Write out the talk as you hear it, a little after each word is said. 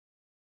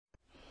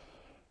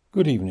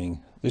Good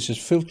evening. This is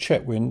Phil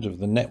Chetwynd of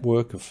the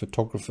Network of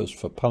Photographers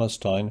for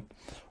Palestine,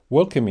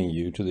 welcoming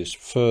you to this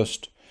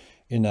first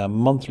in our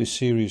monthly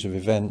series of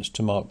events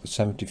to mark the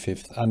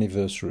 75th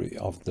anniversary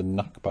of the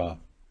Nakba.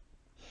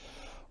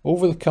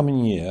 Over the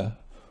coming year,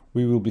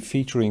 we will be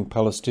featuring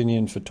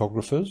Palestinian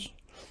photographers,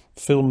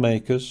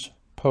 filmmakers,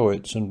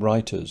 poets and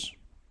writers.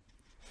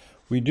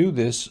 We do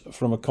this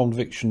from a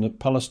conviction that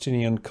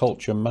Palestinian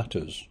culture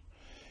matters.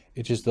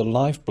 It is the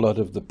lifeblood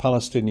of the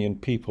Palestinian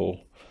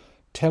people,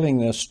 telling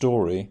their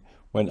story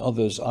when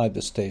others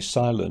either stay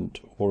silent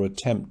or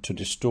attempt to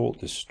distort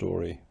this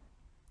story.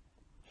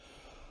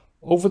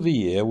 Over the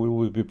year, we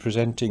will be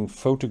presenting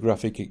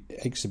photographic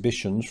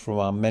exhibitions from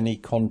our many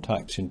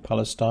contacts in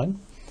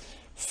Palestine,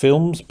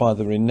 films by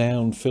the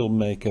renowned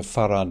filmmaker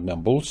Farhad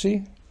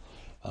Nabulsi,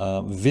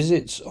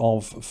 visits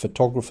of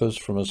photographers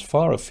from as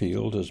far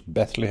afield as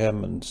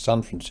Bethlehem and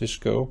San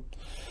Francisco,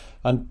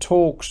 and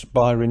talks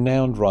by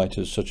renowned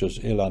writers such as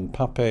Ilan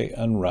Pappé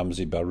and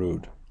Ramzi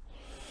Baroud.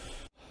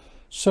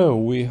 So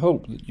we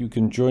hope that you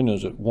can join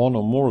us at one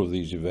or more of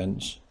these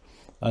events.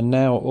 And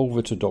now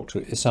over to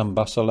Dr. Issam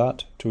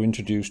Bassalat to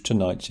introduce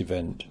tonight's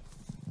event.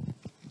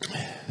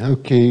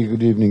 Okay,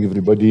 good evening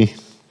everybody.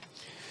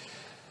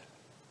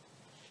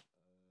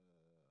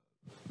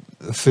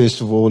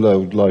 First of all, I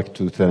would like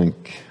to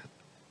thank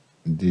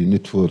the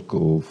Network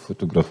of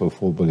Photographers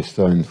for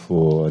Palestine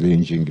for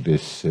arranging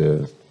this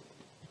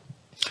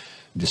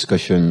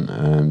discussion,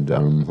 and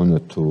I'm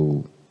honored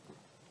to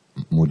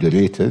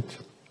moderate it.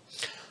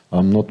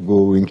 I'm not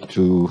going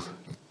to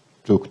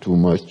talk too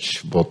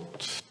much,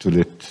 but to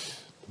let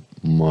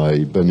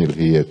my panel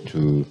here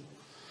to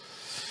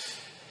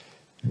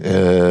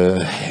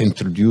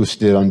introduce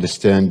their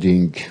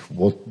understanding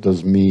what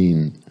does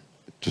mean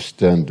to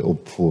stand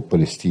up for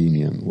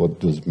Palestinian, what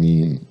does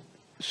mean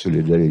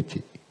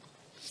solidarity.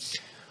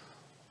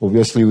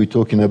 Obviously, we're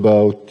talking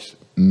about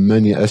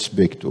many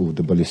aspects of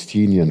the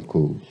Palestinian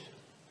cause.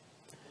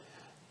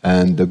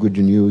 And the good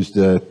news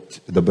that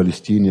the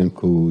Palestinian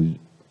cause,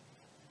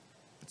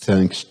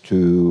 thanks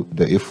to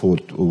the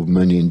effort of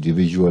many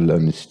individuals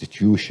and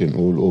institutions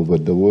all over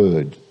the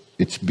world,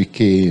 it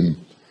became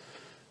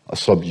a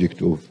subject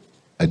of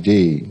a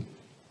day,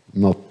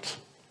 not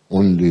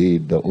only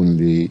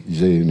the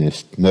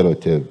Zionist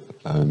narrative,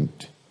 and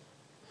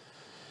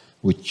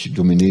which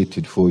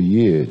dominated for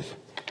years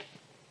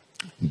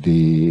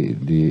the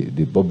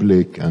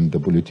public and the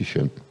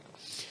politician.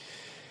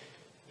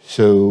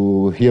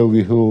 So here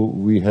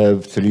we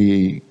have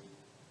three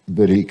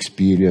very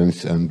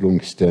experienced and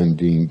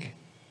long-standing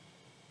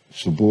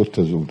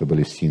supporters of the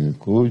Palestinian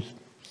cause.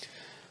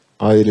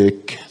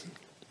 Eurig,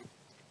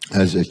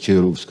 as a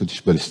chair of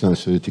Scottish Palestine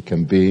Solidarity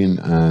Campaign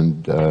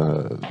and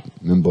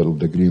member of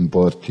the Green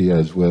Party,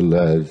 as well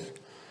as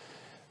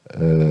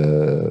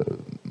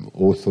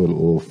author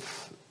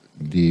of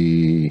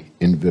the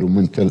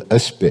environmental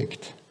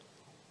aspect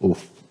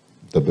of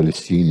the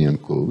Palestinian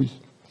cause.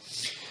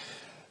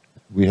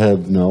 We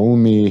have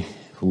Naomi,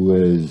 who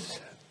is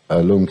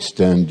a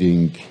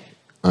long-standing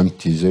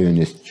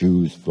anti-Zionist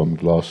Jews from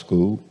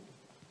Glasgow,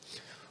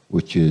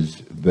 which is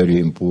a very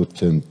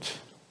important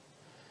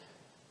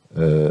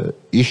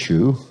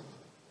issue.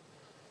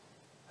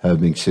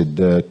 Having said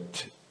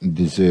that,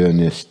 the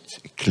Zionists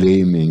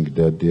claiming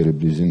that they're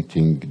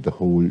representing the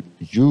whole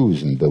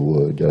Jews in the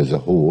world as a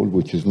whole,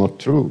 which is not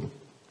true.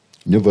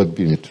 Never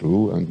been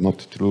true, and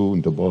not true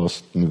in the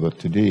past, never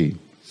today.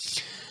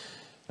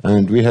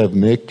 And we have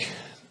Mick,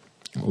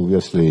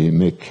 obviously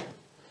Mick.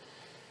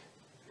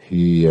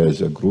 He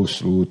is a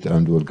grassroots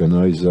and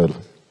organizer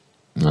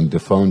and the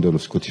founder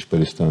of Scottish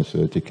Palestine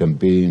Solidarity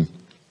Campaign.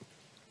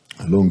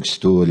 A long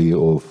story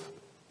of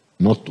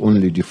not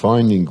only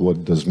defining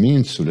what does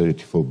mean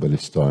solidarity for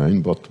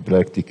Palestine, but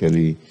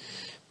practically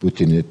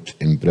putting it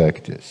in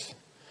practice.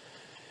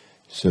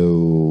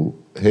 So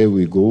here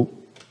we go.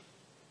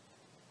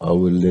 I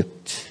will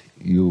let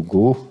you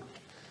go.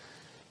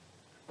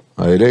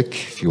 Eurig,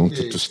 if you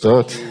wanted to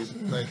start.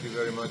 Thank you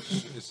very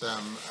much,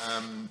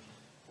 Issam.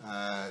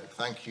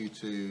 Thank you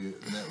to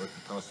the Network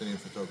of Palestinian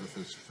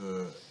Photographers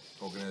for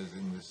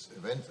organising this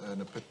event,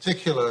 and a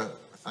particular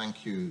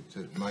thank you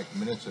to Mike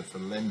Napier for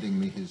lending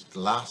me his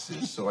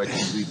glasses so I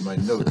can read my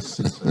notes,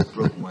 since I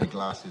broke my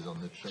glasses on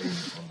the train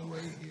on the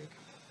way here.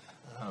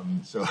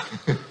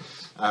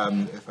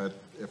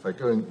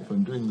 If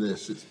I'm doing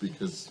this, it's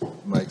because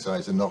Mike's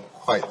eyes are not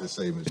quite the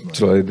same as mine.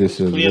 Try this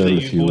as clear well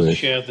that if you you both wish.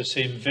 share the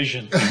same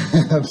vision.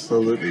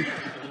 Absolutely.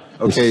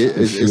 Okay,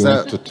 is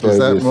try that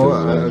this more?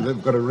 as well.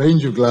 They've got a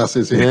range of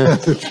glasses here Yeah.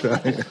 to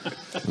try.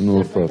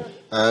 No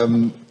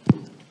problem.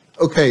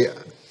 Okay,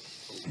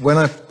 when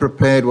I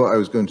prepared what I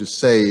was going to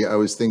say, I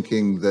was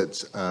thinking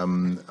that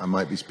I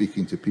might be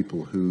speaking to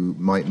people who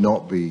might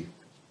not be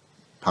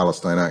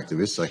Palestine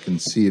activists. I can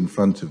see in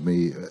front of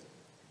me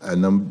a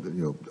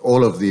number,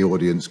 all of the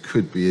audience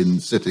could be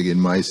sitting in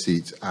my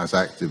seat as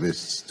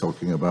activists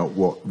talking about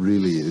what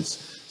really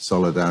is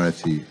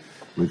solidarity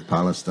with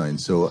Palestine.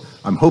 So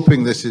I'm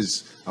hoping this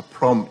is a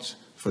prompt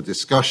for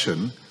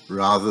discussion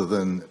rather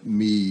than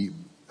me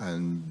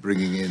and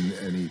bringing in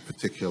any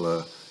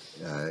particular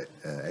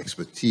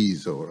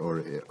expertise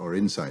or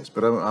insights,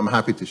 but I'm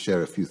happy to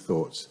share a few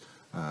thoughts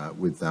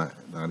with that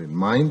in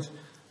mind.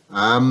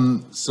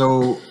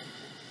 So,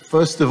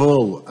 first of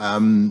all,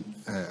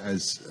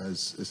 as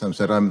Issam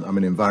said, I'm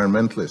an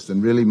environmentalist,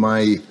 and really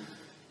my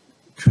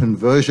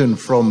conversion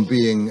from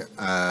being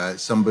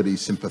somebody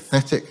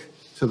sympathetic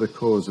to the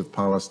cause of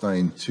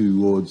Palestine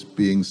towards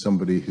being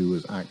somebody who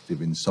was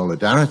active in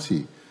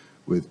solidarity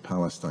with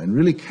Palestine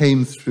really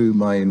came through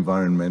my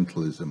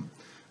environmentalism.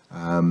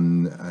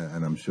 And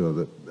I'm sure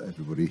that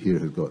everybody here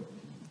has got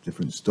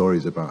different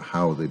stories about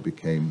how they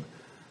became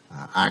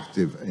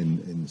active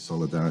in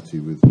solidarity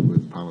with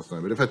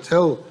Palestine. But if I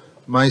tell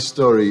my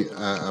story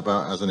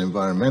about as an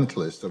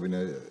environmentalist, I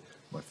mean,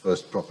 my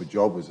first proper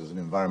job was as an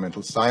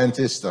environmental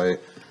scientist. I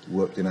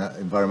worked in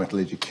environmental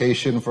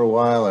education for a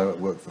while. I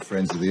worked for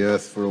Friends of the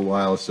Earth for a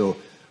while. So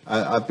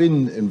I've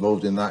been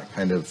involved in that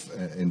kind of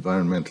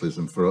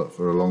environmentalism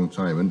for a long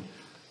time.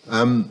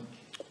 And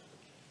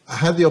I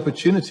had the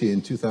opportunity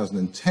in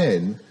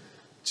 2010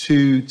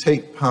 to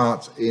take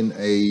part in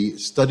a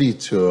study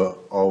tour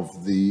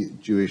of the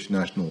Jewish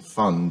National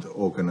Fund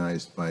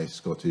organised by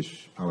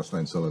Scottish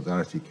Palestine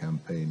Solidarity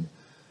Campaign.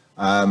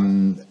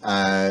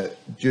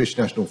 Jewish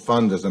National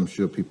Fund, as I'm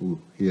sure people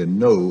here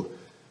know,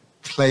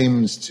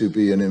 claims to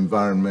be an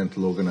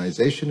environmental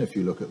organisation. If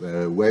you look at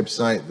their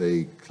website,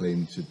 they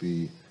claim to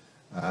be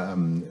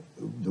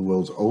the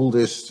world's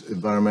oldest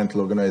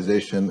environmental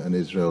organisation and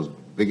Israel's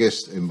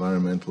biggest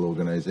environmental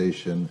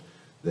organisation.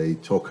 They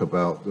talk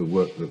about the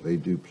work that they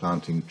do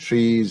planting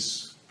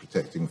trees,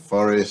 protecting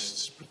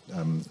forests,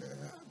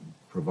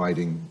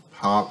 providing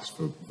parks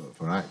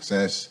for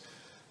access,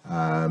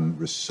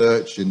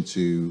 research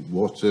into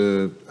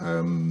water,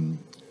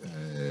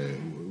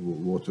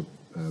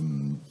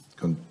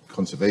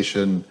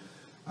 conservation,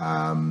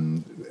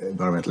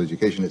 environmental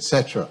education,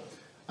 etc.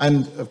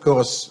 And of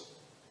course,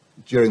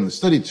 during the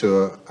study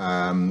tour,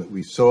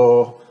 we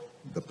saw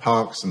the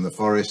parks and the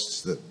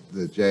forests that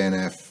the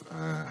JNF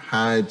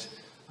had,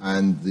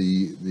 and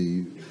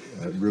the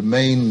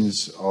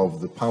remains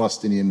of the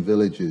Palestinian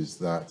villages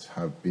that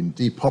have been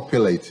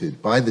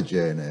depopulated by the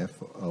JNF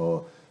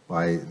or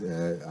by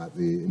at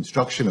the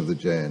instruction of the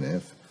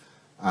JNF,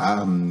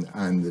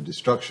 and the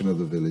destruction of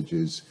the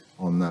villages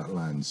on that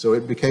land. So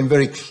it became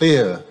very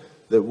clear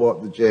that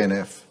what the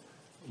JNF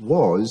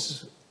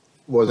was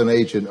an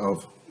agent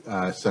of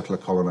settler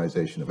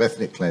colonization, of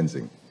ethnic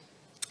cleansing.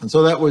 And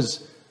so that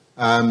was,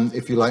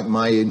 if you like,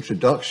 my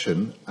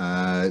introduction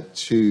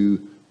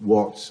to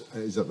what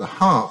is at the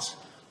heart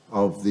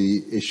of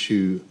the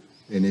issue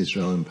in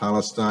Israel and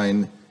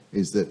Palestine,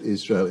 is that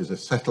Israel is a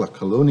settler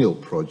colonial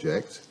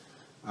project,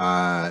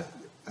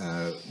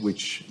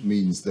 which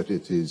means that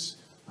it is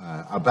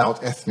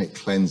about ethnic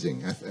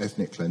cleansing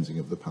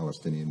of the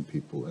Palestinian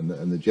people. And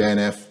the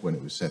JNF, when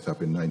it was set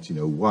up in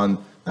 1901,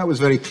 that was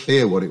very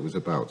clear what it was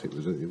about. It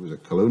was a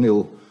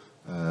colonial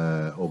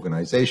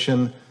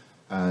organization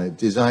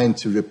designed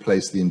to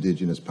replace the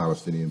indigenous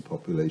Palestinian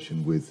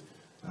population with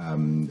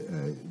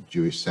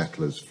Jewish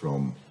settlers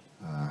from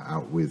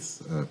out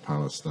with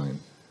Palestine.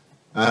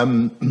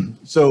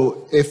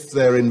 So if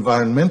their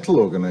environmental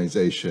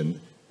organization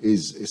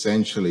is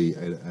essentially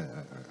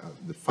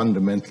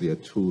fundamentally a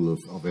tool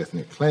of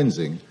ethnic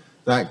cleansing,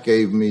 that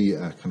gave me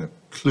a kind of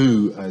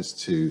clue as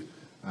to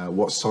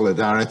what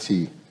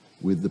solidarity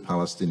with the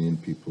Palestinian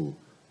people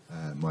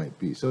might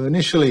be. So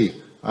initially,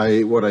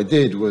 what I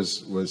did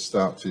was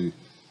start to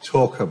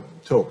talk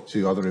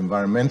to other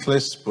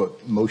environmentalists,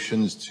 put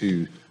motions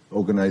to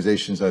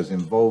organizations I was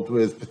involved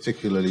with,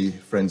 particularly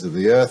Friends of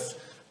the Earth.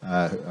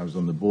 I was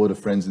on the board of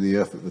Friends of the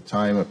Earth at the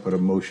time. I put a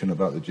motion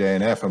about the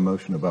JNF, a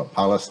motion about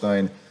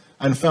Palestine,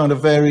 and found a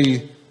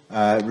very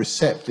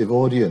receptive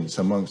audience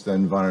amongst the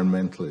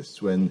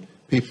environmentalists when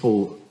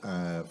people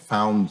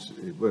found,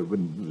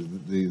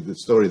 when the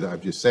story that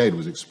I've just said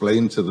was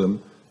explained to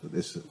them, that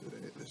this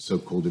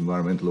so-called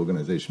environmental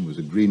organization was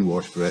a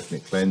greenwash for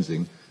ethnic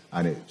cleansing,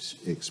 and it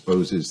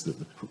exposes that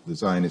the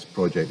Zionist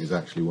project is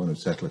actually one of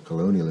settler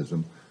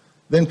colonialism,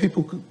 then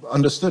people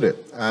understood it.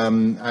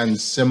 And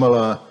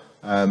similar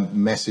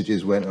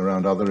messages went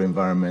around other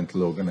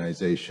environmental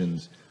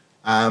organizations.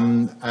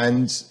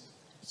 And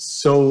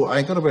so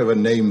I got a bit of a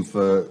name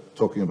for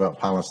talking about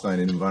Palestine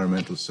in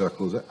environmental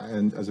circles,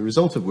 and as a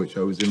result of which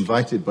I was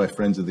invited by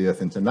Friends of the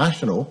Earth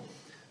International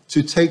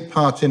to take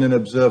part in an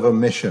observer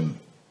mission,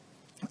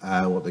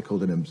 what they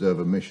called an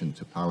observer mission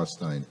to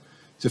Palestine,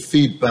 to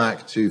feed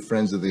back to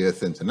Friends of the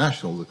Earth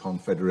International, the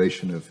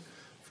confederation of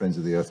Friends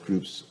of the Earth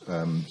groups,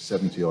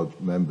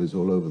 70-odd members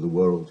all over the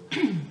world,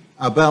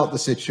 about the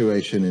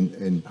situation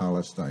in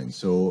Palestine.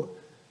 So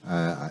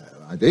I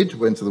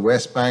went to the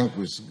West Bank,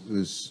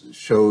 was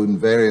shown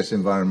various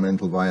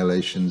environmental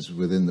violations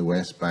within the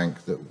West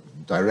Bank that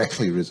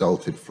directly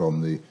resulted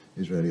from the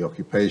Israeli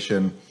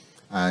occupation,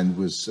 and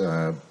was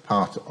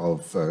part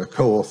of a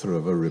co-author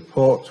of a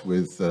report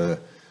with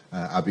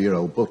Abir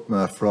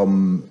al-Butma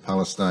from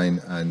Palestine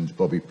and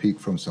Bobby Peake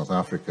from South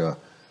Africa,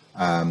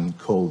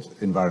 called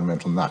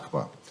Environmental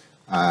Nakba.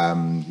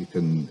 You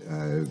can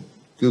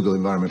Google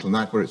Environmental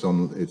Nakba,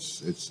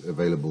 it's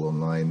available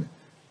online.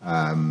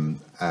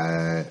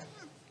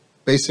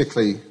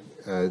 Basically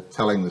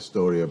telling the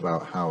story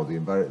about how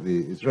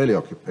the Israeli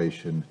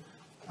occupation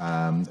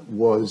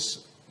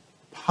was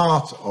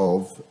part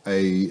of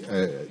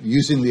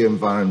using the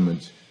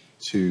environment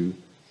to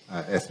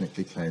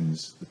ethnically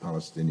cleanse the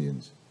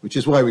Palestinians, which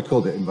is why we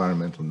called it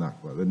Environmental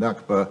Nakba. The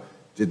Nakba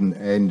didn't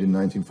end in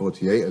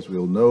 1948, as we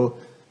all know.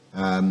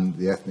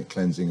 The ethnic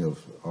cleansing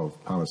of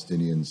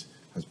Palestinians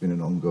has been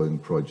an ongoing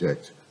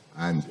project,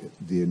 and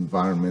the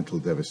environmental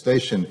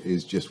devastation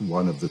is just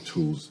one of the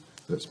tools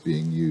that's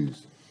being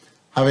used.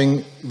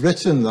 Having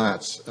written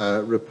that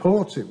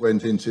report, it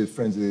went into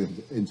Friends of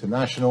the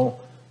International,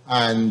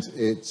 and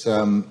it,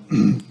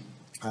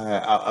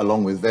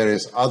 along with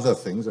various other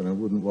things, and I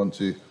wouldn't want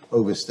to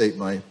overstate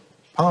my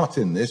part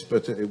in this,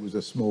 but it was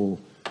a small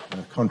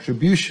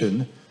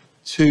contribution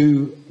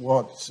to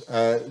what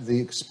the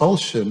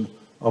expulsion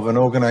of an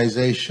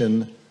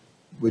organization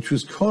which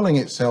was calling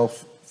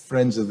itself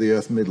Friends of the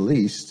Earth Middle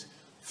East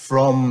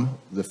from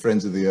the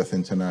Friends of the Earth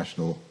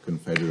International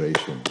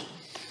Confederation.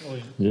 Oh,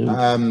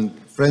 yeah.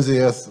 Friends of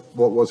the Earth,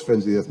 what was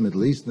Friends of the Earth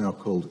Middle East, now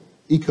called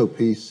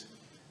EcoPeace,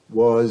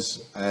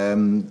 was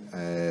an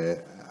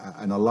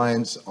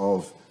alliance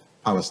of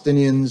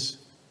Palestinians,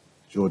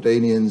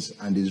 Jordanians,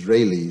 and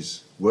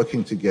Israelis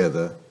working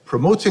together,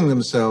 promoting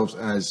themselves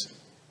as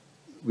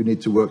we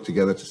need to work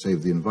together to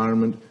save the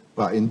environment,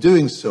 but in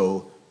doing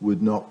so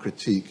would not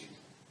critique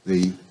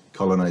the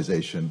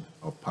colonization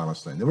of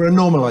Palestine. They were a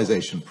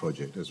normalization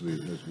project, as we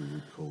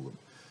would call them.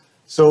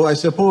 So I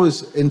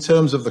suppose in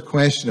terms of the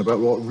question about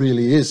what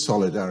really is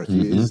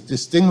solidarity, is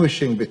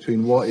distinguishing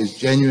between what is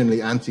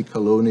genuinely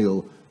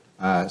anti-colonial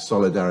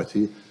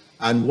solidarity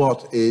and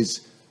what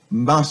is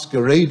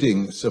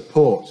masquerading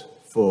support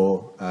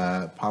for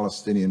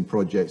Palestinian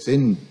projects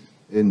in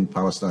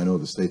Palestine or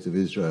the State of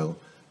Israel,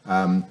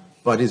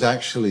 but is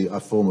actually a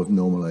form of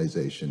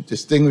normalization,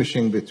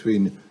 distinguishing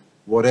between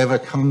whatever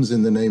comes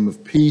in the name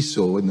of peace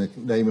or in the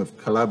name of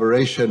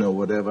collaboration or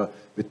whatever,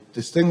 but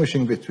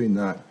distinguishing between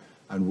that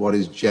and what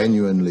is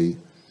genuinely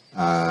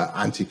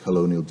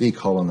anti-colonial,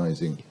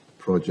 decolonizing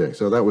project.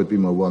 So that would be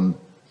my one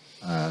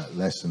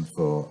lesson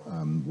for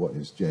what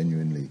is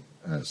genuinely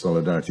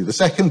solidarity. The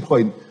second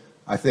point,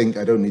 I think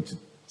I don't need to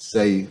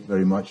say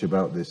very much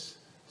about this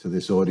to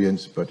this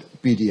audience, but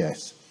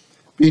BDS.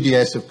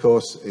 BDS, of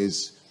course,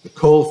 is the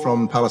call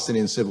from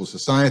Palestinian civil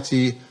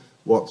society,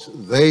 what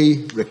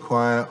they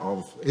require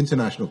of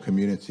international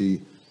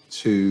community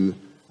to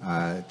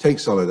take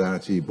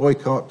solidarity,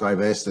 boycott,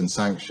 divest, and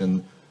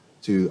sanction,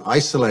 to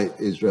isolate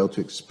Israel,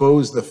 to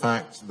expose the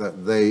fact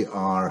that they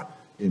are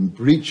in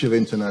breach of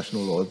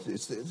international law.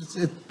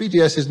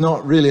 BDS is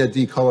not really a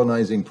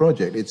decolonizing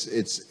project.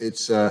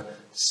 It's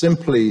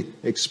simply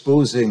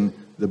exposing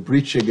the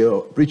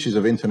breaches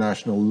of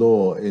international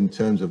law in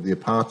terms of the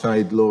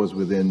apartheid laws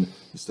within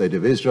the State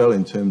of Israel,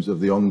 in terms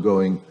of the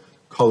ongoing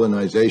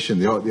colonization,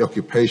 the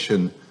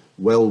occupation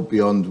well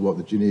beyond what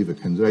the Geneva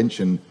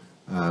Convention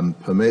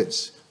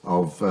permits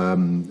of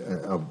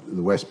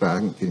the West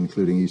Bank,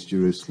 including East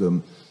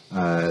Jerusalem,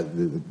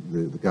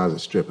 the Gaza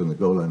Strip and the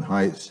Golan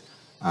Heights,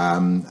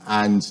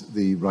 and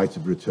the right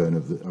of return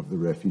of the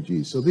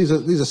refugees. So these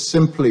are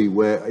simply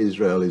where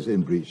Israel is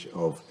in breach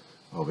of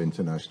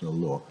international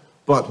law.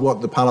 But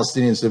what the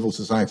Palestinian civil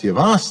society have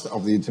asked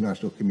of the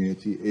international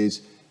community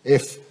is,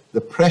 if the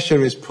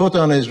pressure is put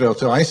on Israel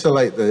to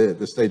isolate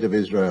the State of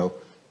Israel,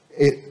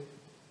 it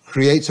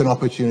creates an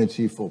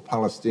opportunity for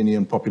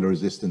Palestinian popular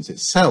resistance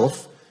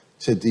itself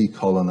to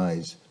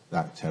decolonize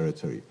that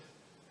territory.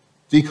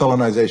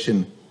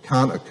 Decolonization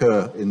can't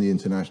occur in the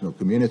international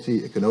community.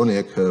 It can only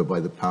occur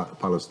by the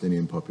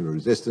Palestinian popular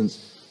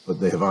resistance, but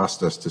they have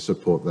asked us to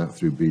support that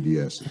through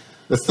BDS.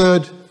 The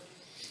third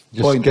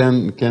point...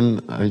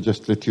 Can I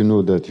just let you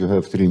know that you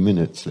have 3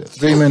 minutes left?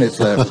 3 minutes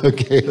left.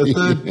 Okay. The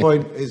third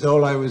point is,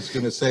 all I was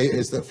going to say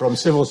is that from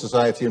civil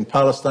society in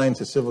Palestine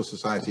to civil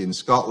society in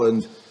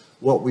Scotland,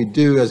 what we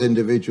do as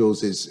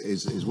individuals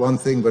is one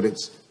thing, but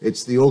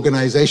it's the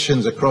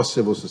organizations across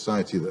civil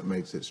society that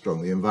makes it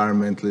strong. The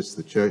environmentalists,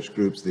 the church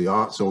groups, the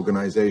arts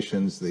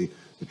organizations, the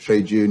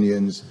trade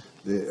unions,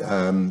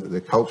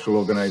 the cultural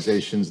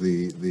organizations,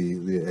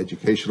 the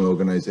educational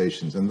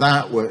organizations. And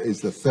that is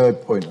the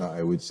third point that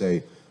I would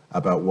say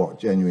about what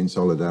genuine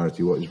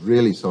solidarity, what is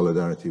really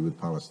solidarity with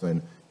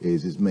Palestine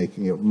is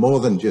making it more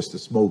than just a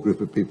small group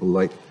of people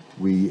like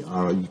we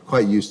are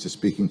quite used to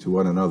speaking to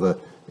one another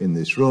in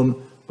this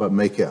room, but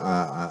make it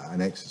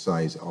an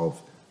exercise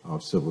of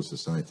civil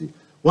society.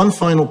 One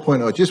final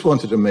point I just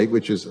wanted to make,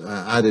 which is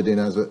added in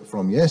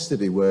from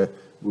yesterday, where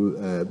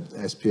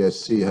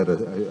SPSC had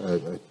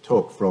a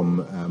talk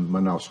from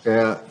Manal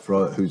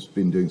Shkaya, who's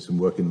been doing some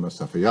work in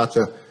Masafa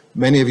Yatta.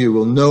 Many of you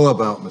will know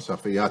about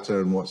Masafa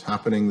Yatta and what's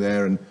happening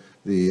there, and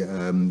the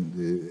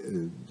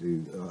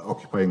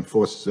occupying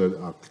forces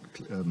are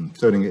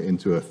turning it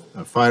into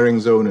a firing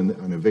zone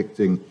and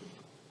evicting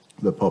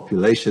the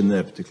population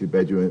there,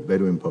 particularly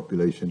Bedouin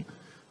population.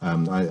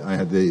 I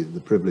had the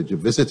privilege of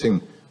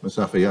visiting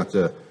Masafa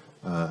Yatta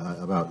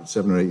about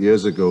 7 or 8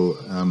 years ago.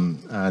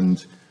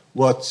 And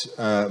what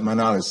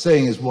Manal is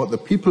saying is what the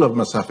people of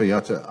Masafer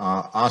Yatta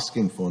are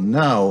asking for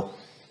now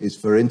is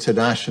for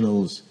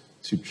internationals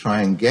to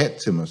try and get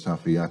to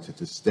Masafer Yatta,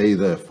 to stay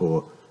there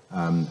for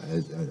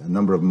a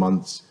number of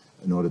months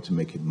in order to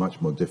make it much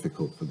more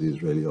difficult for the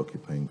Israeli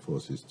occupying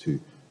forces to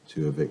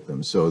evict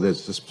them. So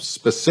there's a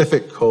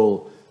specific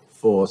call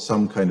for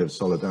some kind of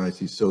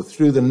solidarity. So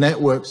through the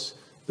networks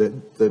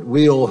that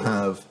we all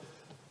have,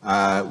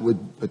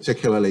 would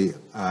particularly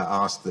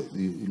ask that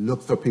you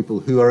look for people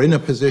who are in a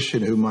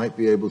position who might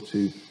be able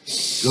to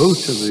go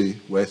to the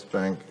West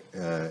Bank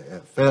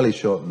at fairly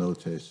short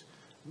notice,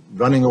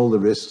 running all the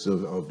risks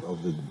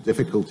of the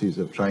difficulties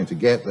of trying to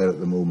get there at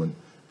the moment,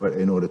 but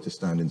in order to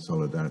stand in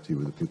solidarity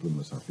with the people of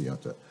Masafer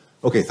Yatta.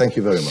 Okay, thank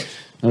you very much.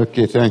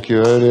 Okay, thank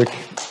you, Eurig.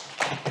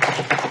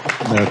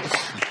 That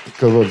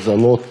covers a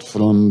lot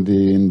from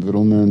the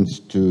environment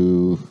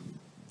to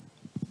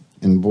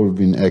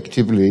involving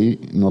actively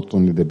not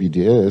only the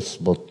BDS,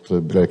 but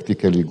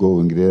practically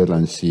going there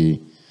and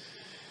see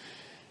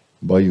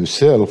by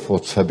yourself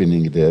what's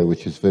happening there,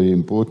 which is very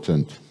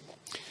important.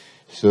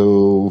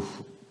 So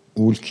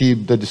we'll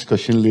keep the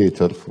discussion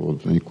later for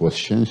any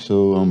questions.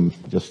 So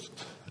just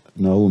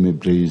Naomi,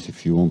 please,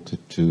 if you wanted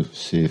to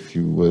say a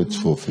few words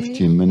for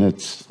 15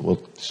 minutes,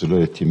 what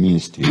solidarity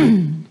means to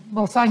you.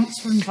 Well, thanks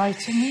for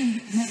inviting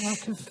me,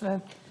 Network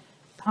of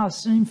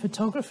Palestinian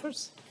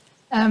Photographers.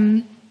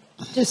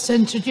 Just to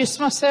introduce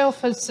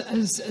myself, as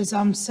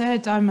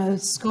said, I'm a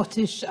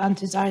Scottish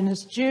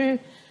anti-Zionist Jew.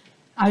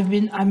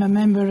 I'm a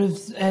member of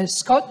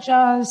Scot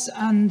Jazz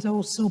and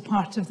also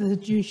part of the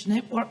Jewish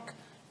Network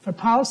for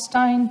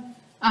Palestine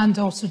and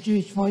also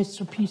Jewish Voice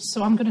for Peace.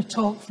 So I'm going to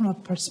talk from a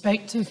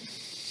perspective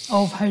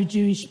of how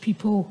Jewish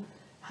people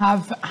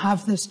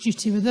have this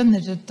duty within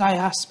the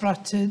diaspora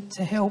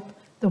to help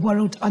the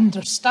world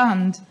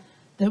understand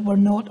that we're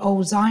not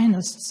all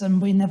Zionists and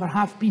we never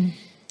have been.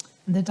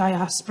 The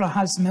diaspora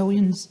has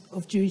millions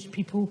of Jewish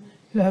people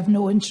who have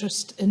no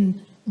interest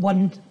in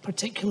one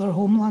particular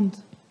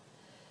homeland.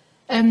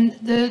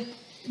 The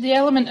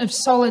element of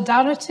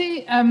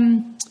solidarity,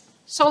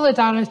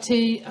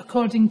 solidarity,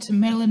 according to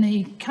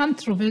Melanie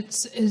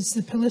Kantrovitz, is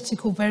the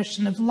political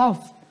version of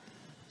love.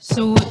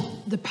 So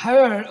the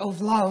power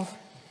of love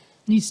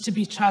needs to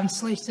be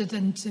translated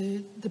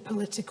into the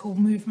political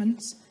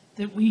movements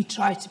that we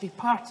try to be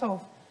part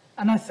of.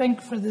 And I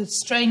think for the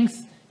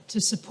strength to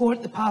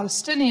support the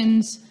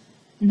Palestinians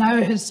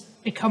now has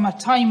become a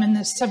time in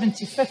the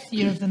 75th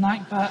year of the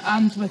Nakba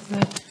and with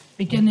the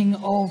beginning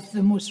of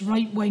the most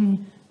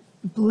right-wing,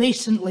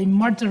 blatantly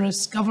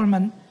murderous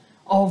government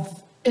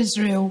of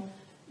Israel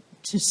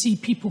to see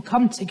people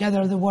come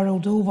together the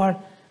world over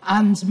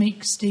and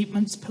make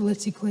statements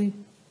politically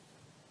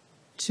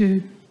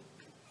to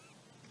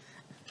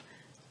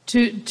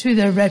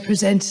their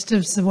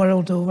representatives the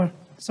world over.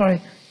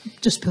 Sorry,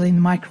 just pulling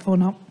the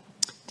microphone up.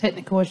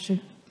 Technical issue.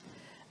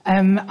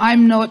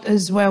 I'm not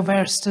as well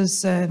versed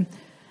as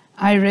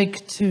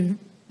Eurig to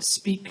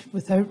speak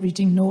without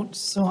reading notes,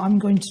 so I'm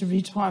going to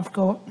read what I've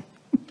got.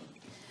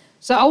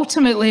 So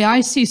ultimately,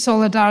 I see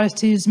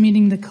solidarity as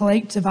meaning the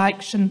collective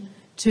action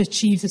to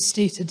achieve the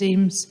stated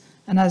aims,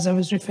 and as I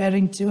was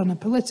referring to on a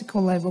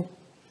political level.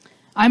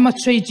 I'm a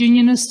trade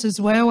unionist as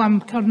well.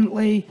 I'm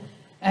currently,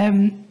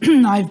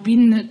 I've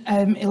been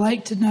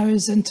elected now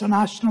as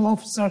international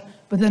officer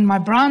within my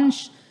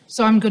branch,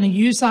 so I'm going to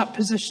use that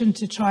position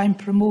to try and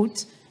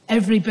promote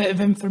every bit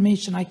of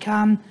information I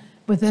can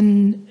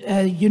within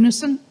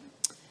Unison.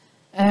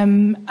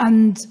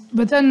 And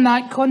within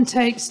that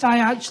context, I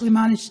actually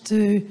managed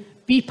to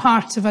be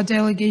part of a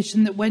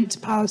delegation that went to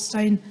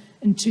Palestine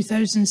in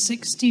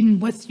 2016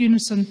 with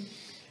Unison.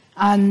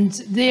 And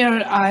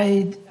there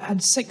I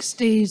had 6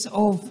 days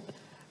of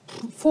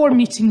 4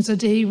 meetings a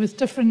day with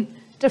different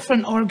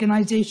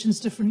organisations,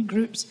 different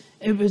groups.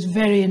 It was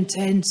very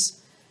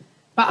intense.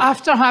 But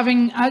after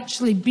having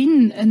actually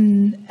been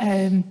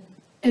in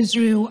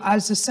Israel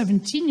as a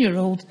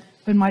 17-year-old,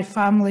 when my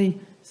family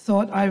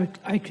thought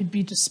I could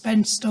be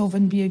dispensed of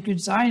and be a good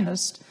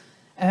Zionist,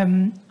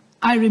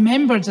 I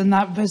remembered in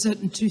that visit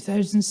in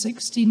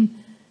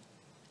 2016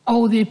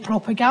 all the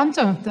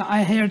propaganda that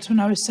I heard when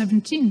I was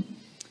 17.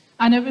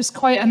 And it was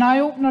quite an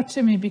eye-opener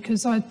to me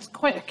because I had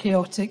quite a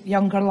chaotic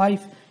younger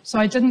life, so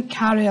I didn't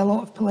carry a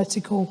lot of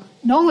political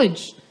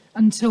knowledge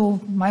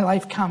until my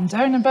life calmed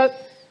down a bit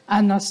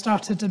and I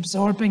started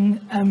absorbing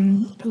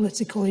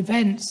political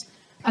events.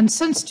 And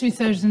since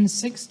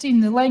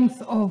 2016, the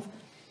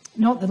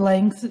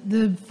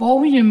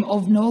volume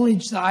of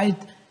knowledge that I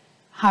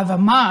have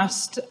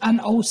amassed and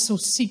also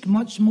seek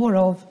much more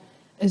of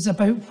is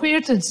about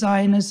where did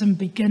Zionism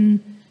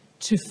begin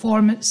to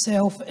form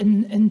itself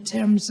in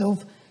terms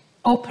of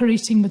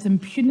operating with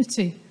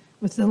impunity,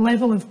 with the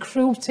level of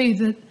cruelty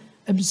that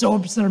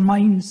absorbs their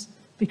minds.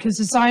 Because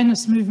the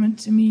Zionist movement,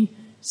 to me,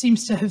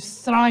 seems to have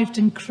thrived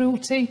in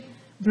cruelty,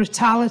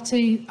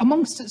 brutality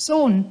amongst its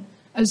own,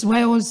 as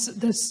well as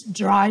this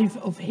drive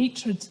of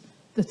hatred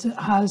that it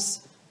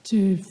has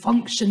to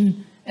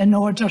function in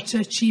order to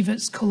achieve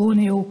its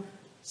colonial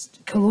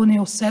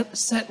colonial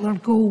settler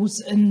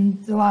goals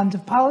in the land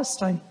of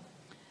Palestine.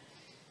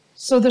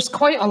 So there's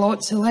quite a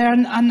lot to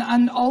learn,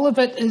 and all of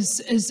it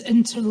is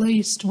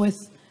interlaced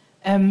with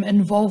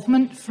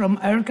involvement from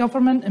our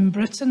government in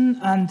Britain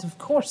and, of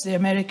course, the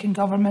American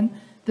government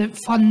that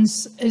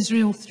funds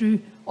Israel through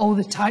all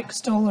the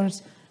tax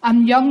dollars.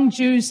 And young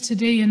Jews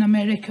today in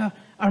America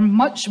are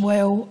much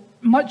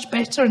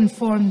better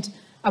informed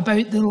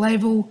about the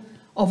level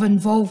of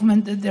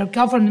involvement that their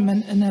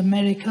government in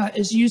America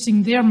is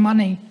using their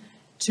money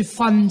to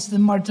fund the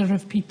murder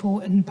of people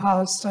in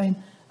Palestine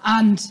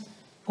and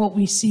what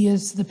we see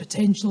as the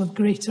potential of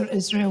Greater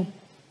Israel.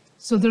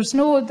 So there's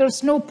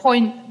no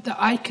point that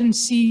I can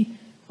see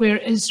where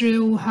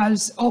Israel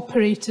has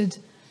operated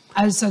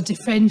as a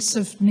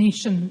defensive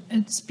nation.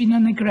 It's been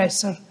an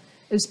aggressor.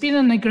 It's been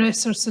an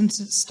aggressor since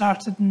it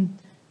started in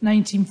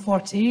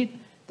 1948.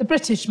 The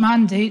British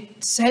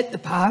Mandate set the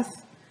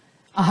path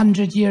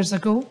 100 years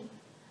ago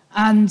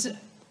and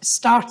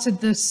started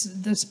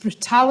this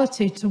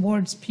brutality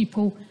towards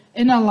people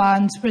in a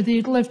land where they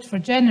had lived for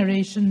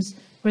generations,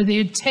 where they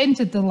had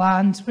tended the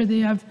land, where they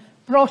have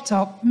brought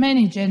up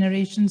many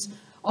generations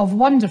of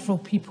wonderful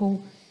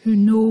people who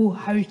know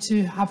how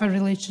to have a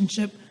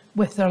relationship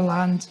with their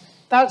land.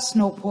 That's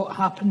not what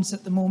happens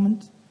at the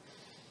moment.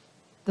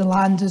 The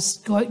land is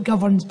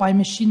governed by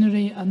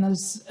machinery, and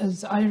as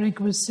Eurig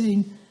was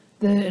saying,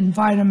 the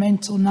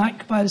environmental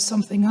Nakba is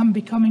something I'm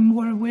becoming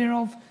more aware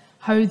of,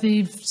 how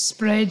they've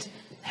spread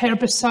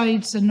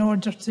herbicides in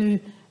order to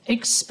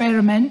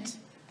experiment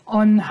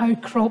on how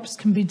crops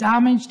can be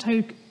damaged,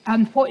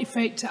 and what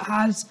effect it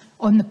has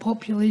on the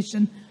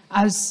population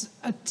as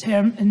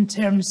in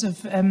terms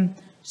of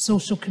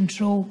social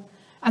control.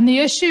 And the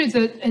issue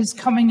that is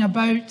coming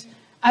about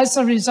as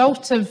a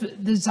result of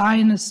the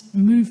Zionist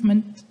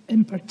movement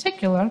in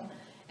particular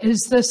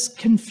is this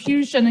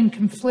confusion and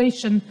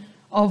conflation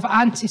of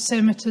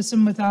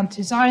anti-Semitism with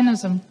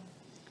anti-Zionism.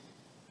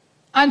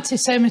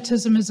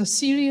 Anti-Semitism is a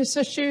serious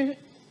issue.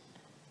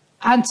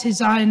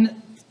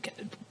 Anti-Zion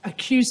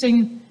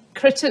accusing,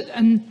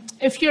 and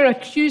if you're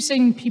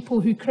accusing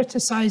people who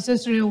criticise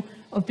Israel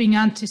of being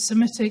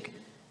anti-Semitic,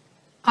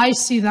 I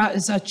see that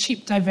as a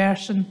cheap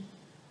diversion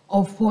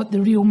of what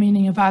the real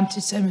meaning of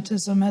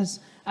anti-Semitism is.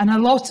 And a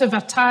lot of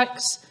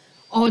attacks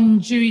on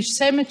Jewish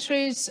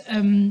cemeteries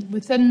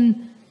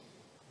within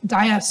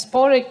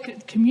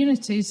diasporic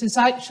communities is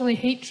actually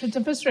hatred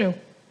of Israel.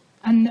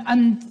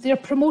 And they're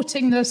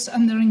promoting this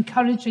and they're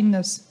encouraging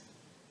this.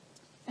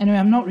 Anyway,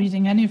 I'm not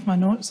reading any of my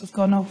notes. I've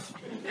gone off,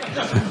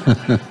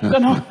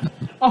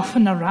 off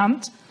on a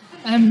rant.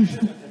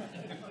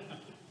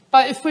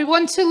 But if we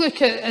want to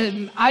look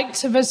at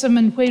activism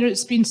and where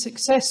it's been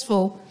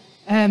successful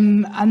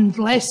and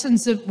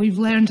lessons that we've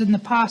learned in the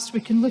past, we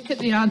can look at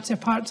the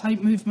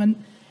anti-apartheid movement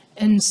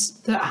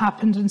that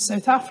happened in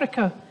South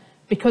Africa,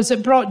 because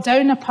it brought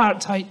down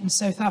apartheid in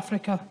South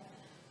Africa.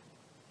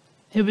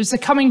 It was the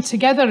coming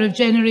together of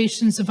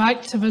generations of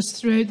activists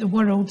throughout the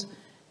world,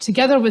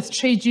 together with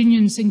trade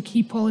unions and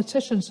key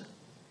politicians.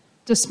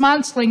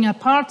 Dismantling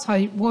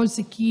apartheid was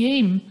the key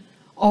aim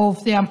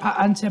of the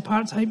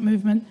anti-apartheid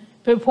movement,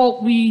 but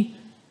what we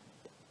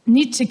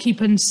need to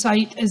keep in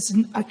sight is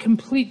a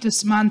complete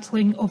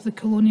dismantling of the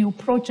colonial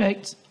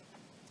project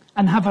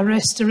and have a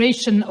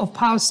restoration of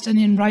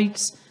Palestinian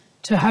rights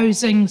to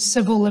housing,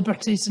 civil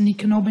liberties and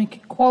economic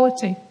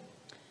equality.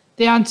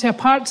 The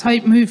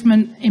anti-apartheid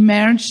movement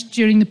emerged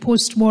during the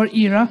post-war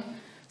era,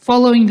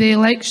 following the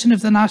election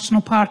of the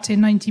National Party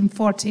in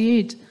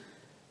 1948,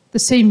 the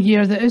same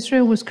year that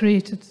Israel was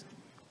created,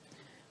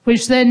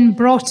 which then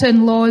brought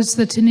in laws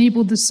that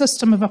enabled the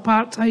system of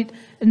apartheid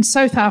in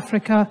South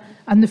Africa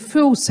and the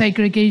full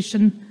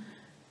segregation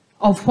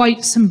of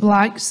whites and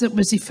blacks that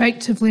was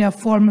effectively a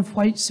form of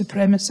white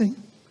supremacy.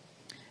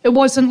 It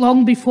wasn't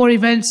long before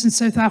events in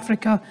South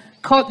Africa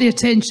caught the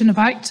attention of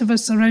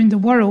activists around the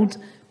world,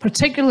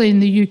 particularly in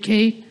the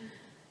UK,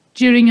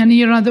 during an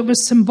era that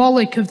was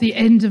symbolic of the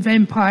end of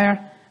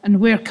empire and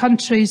where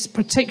countries,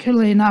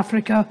 particularly in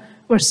Africa,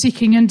 were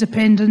seeking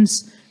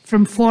independence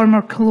from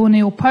former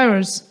colonial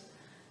powers.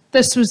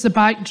 This was the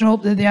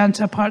backdrop that the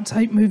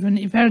anti-apartheid movement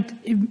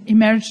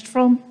emerged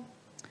from.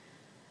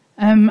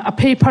 A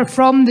paper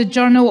from the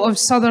Journal of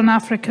Southern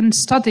African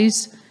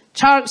Studies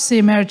charts the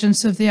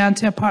emergence of the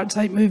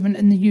anti-apartheid movement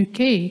in the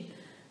UK.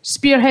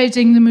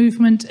 Spearheading the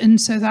movement in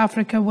South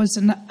Africa was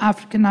the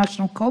African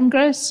National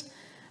Congress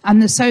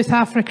and the South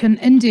African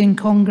Indian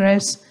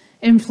Congress,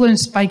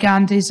 influenced by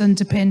Gandhi's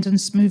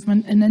independence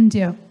movement in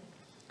India.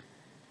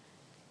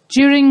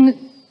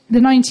 During the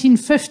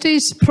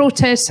 1950s,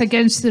 protests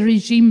against the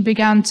regime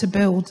began to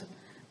build.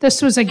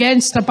 This was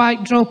against a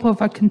backdrop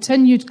of a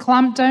continued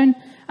clampdown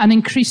and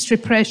increased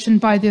repression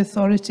by the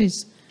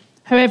authorities.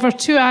 However,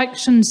 two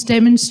actions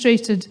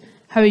demonstrated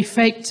how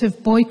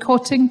effective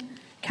boycotting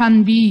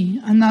can be,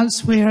 and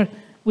that's where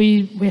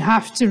we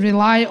have to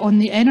rely on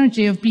the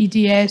energy of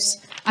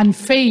BDS and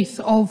faith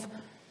of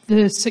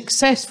the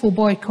successful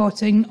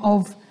boycotting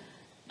of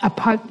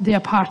the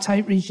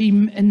apartheid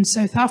regime in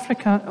South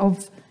Africa,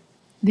 of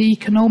the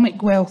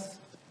economic wealth.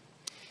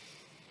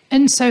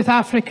 in South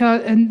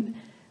Africa, and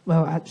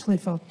well, actually,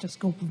 if I'll just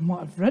go with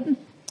what I've written,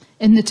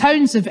 in the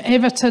towns of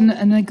Everton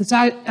and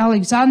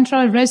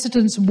Alexandra,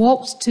 residents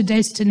walked to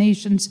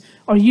destinations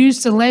or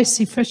used the less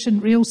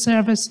efficient rail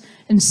service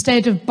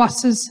instead of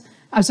buses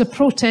as a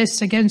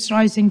protest against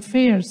rising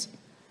fares.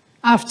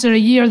 After a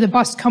year, the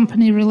bus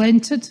company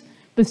relented,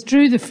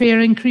 withdrew the fare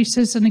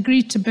increases and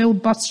agreed to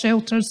build bus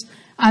shelters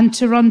and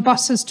to run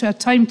buses to a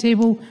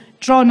timetable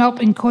drawn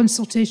up in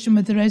consultation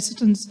with the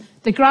residents.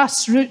 The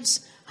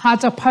grassroots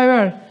had a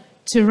power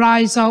to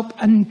rise up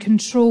and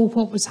control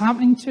what was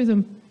happening to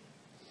them.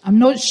 I'm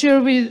not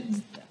sure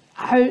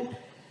how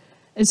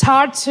it's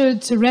hard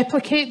to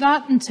replicate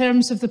that in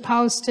terms of the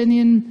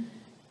Palestinian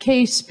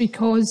case,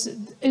 because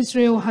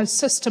Israel has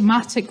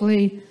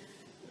systematically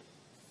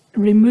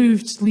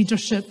removed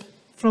leadership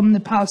from the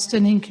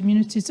Palestinian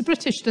communities. The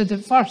British did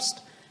it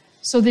first.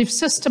 So they've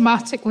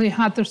systematically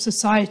had their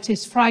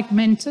societies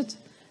fragmented.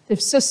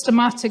 They've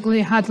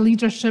systematically had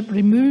leadership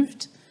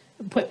removed,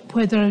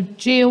 whether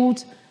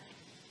jailed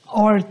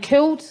or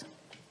killed.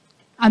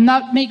 And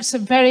that makes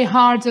it very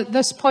hard at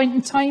this point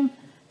in time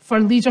for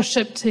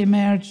leadership to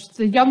emerge.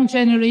 The young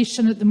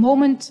generation at the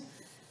moment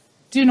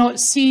do not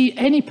see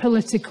any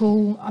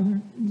political,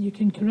 you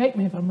can correct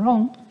me if I'm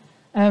wrong,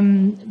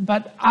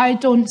 but I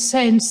don't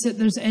sense that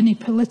there's any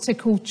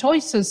political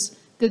choices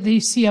that they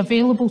see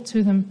available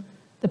to them.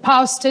 The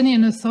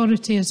Palestinian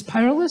Authority is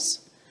powerless,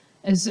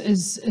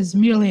 is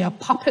merely a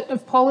puppet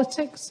of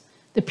politics.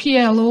 The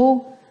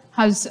PLO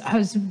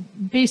has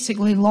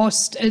basically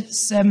lost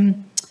its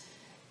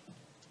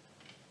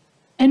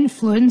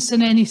influence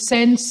in any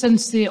sense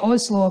since the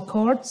Oslo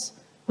Accords,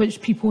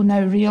 which people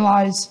now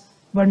realise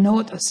were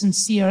not a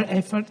sincere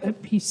effort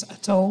at peace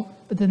at all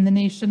within the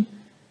nation.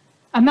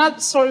 And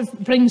that sort of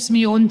brings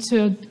me on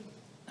to,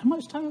 how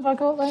much time have I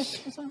got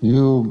left?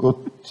 You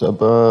got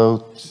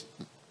about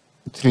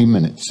 3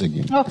 minutes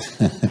again. Oh,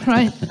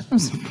 right.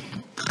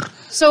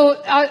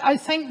 So I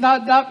think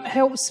that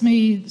helps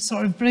me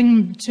sort of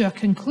bring to a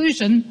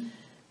conclusion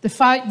the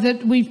fact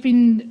that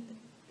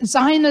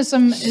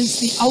Zionism is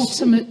the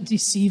ultimate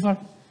deceiver.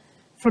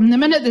 From the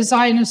minute the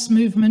Zionist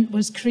movement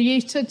was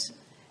created,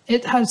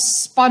 it has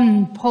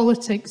spun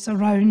politics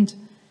around.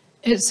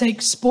 It's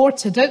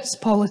exported its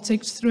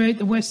politics throughout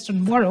the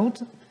Western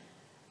world,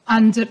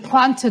 and it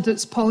planted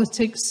its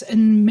politics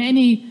in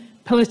many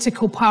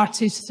political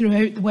parties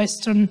throughout the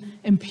Western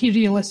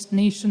imperialist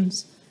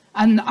nations.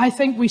 And I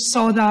think we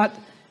saw that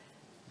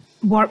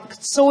work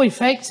so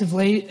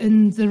effectively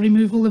in the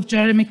removal of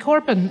Jeremy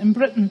Corbyn in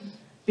Britain,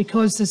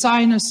 because the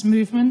Zionist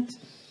movement,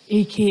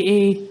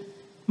 aka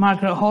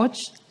Margaret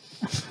Hodge,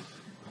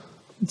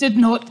 did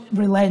not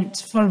relent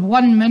for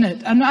 1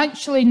 minute. And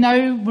actually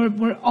now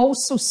we're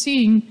also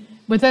seeing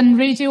within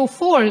Radio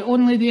 4,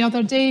 only the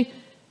other day,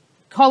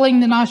 calling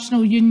the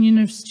National Union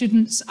of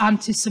Students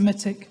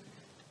anti-Semitic.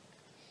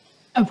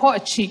 And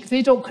what a cheek,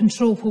 they don't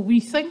control what we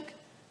think.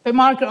 But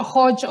Margaret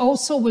Hodge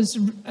also was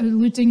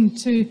alluding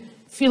to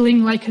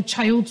feeling like a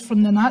child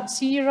from the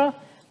Nazi era.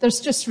 There's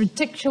just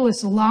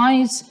ridiculous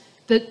lies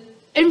that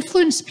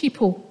influence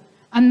people.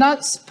 And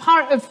that's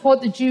part of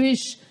what the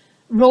Jewish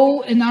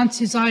role in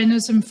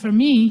anti-Zionism for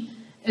me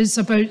is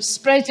about,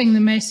 spreading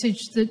the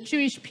message that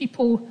Jewish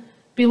people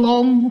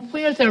belong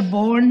where they're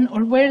born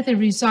or where they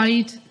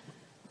reside.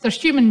 They're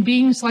human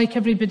beings like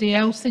everybody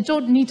else. They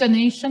don't need a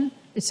nation.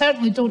 They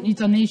certainly don't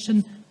need a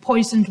nation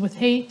poisoned with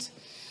hate.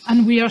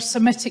 And we are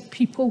Semitic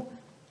people,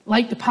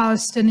 like the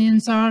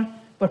Palestinians are.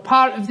 We're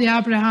part of the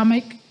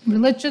Abrahamic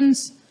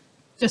religions,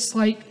 just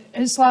like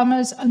Islam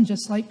is and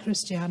just like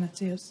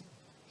Christianity is.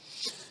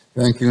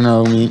 Thank you,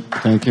 Naomi.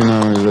 Thank you,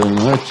 Naomi, very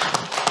much.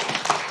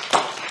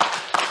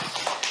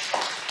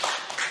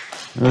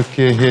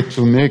 Okay, here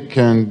to Mick,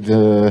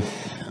 and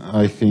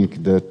I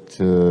think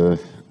that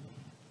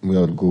we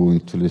are going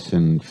to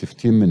listen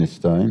 15 minutes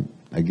time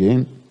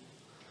again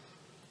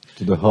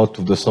to the heart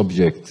of the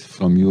subject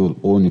from your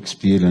own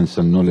experience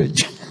and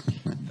knowledge.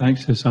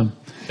 Thanks, Issam.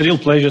 It's a real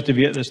pleasure to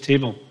be at this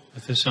table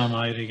with Issam,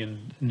 Eurig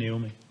and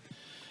Naomi.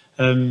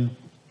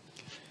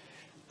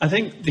 I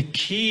think the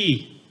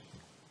key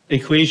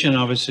equation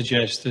I would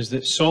suggest is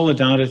that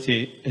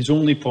solidarity is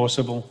only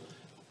possible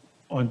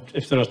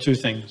if there are two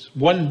things.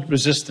 One,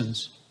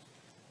 resistance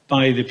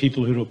by the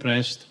people who are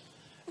oppressed.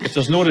 If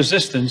there's no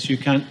resistance, you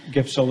can't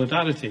give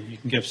solidarity. You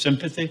can give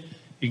sympathy,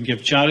 you can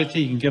give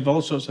charity, you can give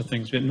all sorts of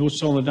things, but no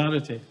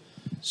solidarity.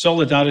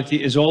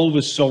 Solidarity is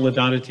always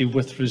solidarity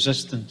with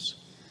resistance.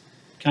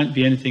 Can't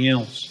be anything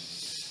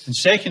else. And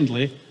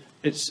secondly,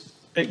 it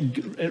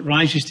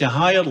rises to a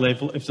higher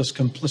level if there's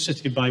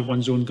complicity by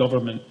one's own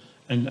government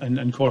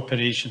and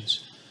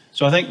corporations.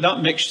 So I think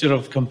that mixture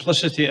of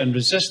complicity and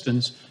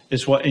resistance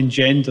is what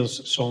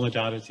engenders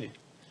solidarity.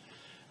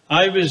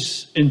 I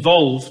was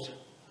involved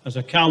as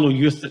a Callow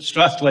youth at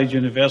Strathclyde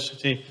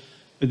University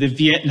with the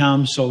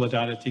Vietnam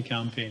Solidarity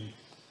Campaign.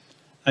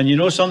 And you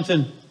know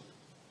something?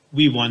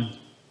 We won.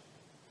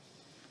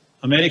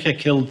 America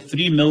killed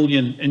 3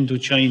 million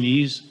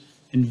Indo-Chinese,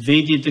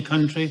 invaded the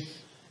country,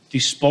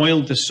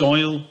 despoiled the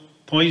soil,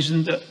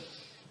 poisoned it,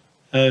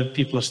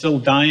 People are still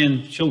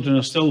dying. Children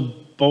are still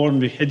born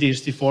with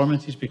hideous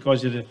deformities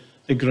because of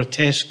the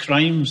grotesque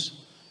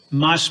crimes,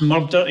 mass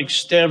murder,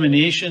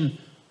 extermination,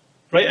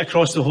 right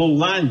across the whole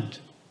land.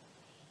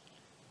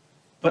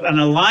 But an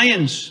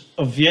alliance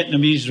of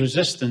Vietnamese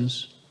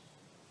resistance,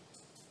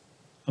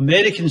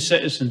 American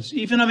citizens,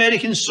 even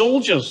American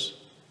soldiers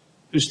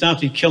who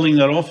started killing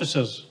their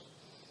officers,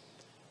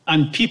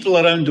 and people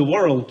around the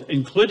world,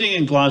 including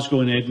in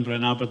Glasgow and Edinburgh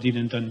and Aberdeen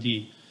and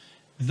Dundee,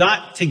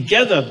 that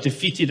together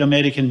defeated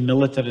American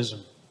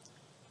militarism.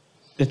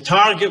 The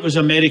target was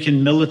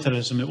American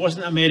militarism. It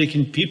wasn't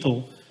American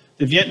people.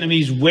 The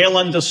Vietnamese well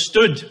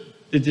understood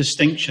the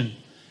distinction.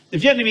 The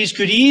Vietnamese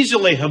could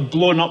easily have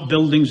blown up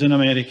buildings in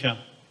America.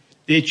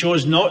 They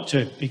chose not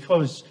to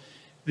because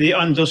they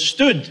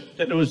understood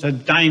that there was a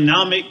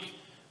dynamic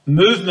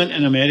movement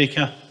in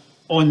America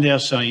on their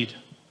side.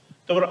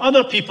 There were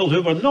other people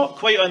who were not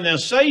quite on their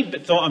side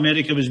but thought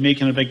America was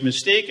making a big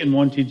mistake and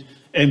wanted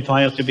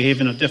empire to behave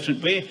in a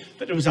different way.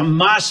 But there was a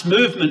mass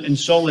movement in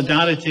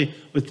solidarity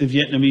with the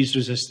Vietnamese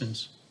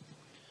resistance.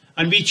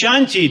 And we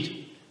chanted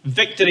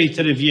victory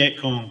to the Viet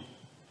Cong.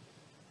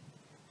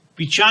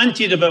 We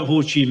chanted about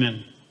Ho Chi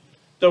Minh.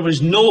 There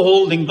was no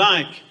holding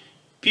back.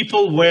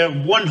 People were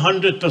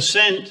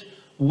 100%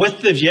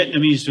 with the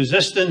Vietnamese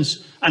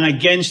resistance and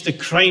against the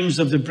crimes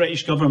of the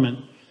British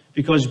government,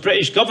 because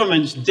British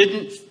governments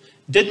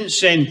didn't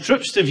send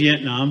troops to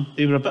Vietnam.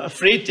 They were a bit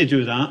afraid to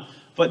do that,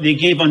 but they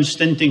gave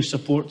unstinting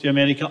support to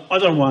America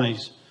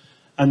otherwise.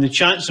 And the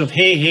chants of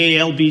 "Hey, hey,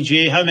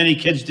 LBJ, how many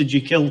kids did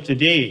you kill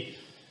today?"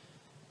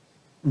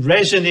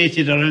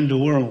 resonated around the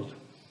world.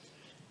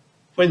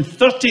 When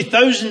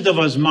 30,000 of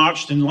us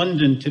marched in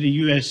London to the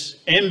US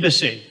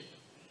Embassy,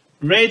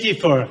 ready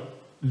for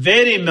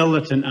very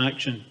militant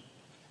action,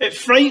 it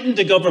frightened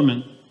the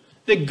government.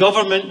 The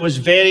government was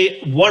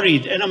very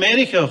worried. In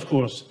America, of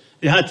course,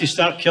 they had to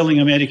start killing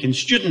American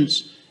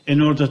students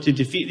in order to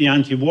defeat the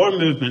anti-war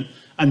movement,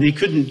 and they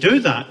couldn't do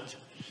that.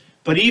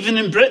 But even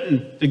in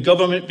Britain, the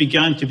government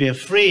began to be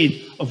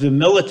afraid of the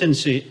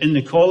militancy in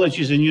the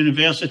colleges and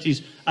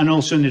universities and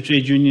also in the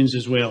trade unions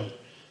as well.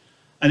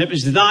 And it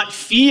was that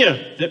fear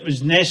that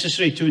was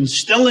necessary to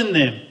instill in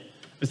them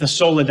with a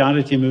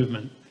solidarity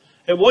movement.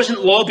 It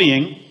wasn't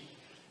lobbying.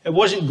 It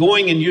wasn't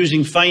going and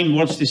using fine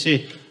words to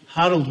say,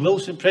 Harold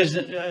Wilson,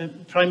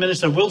 Prime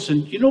Minister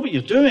Wilson, you know what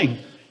you're doing.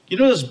 You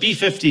know there's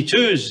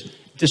B-52s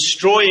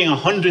destroying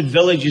 100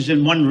 villages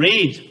in one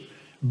raid,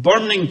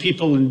 burning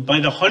people by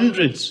the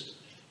hundreds.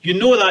 You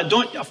know that,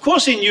 don't you? Of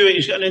course he knew it.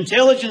 He's got an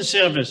intelligence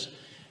service.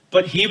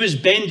 But he was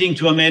bending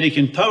to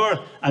American power,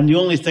 and the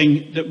only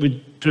thing that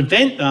would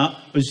prevent that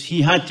was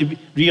he had to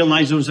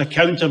realise there was a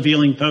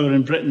countervailing power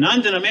in Britain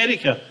and in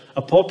America,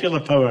 a popular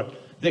power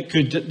that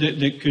could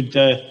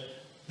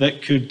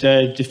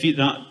defeat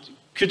that,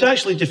 could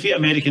actually defeat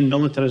American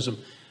militarism.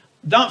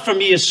 That for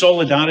me is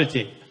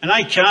solidarity. And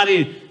I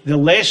carry the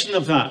lesson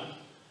of that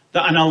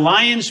an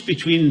alliance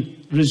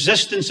between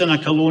resistance in a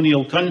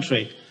colonial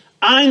country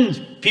and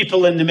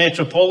people in the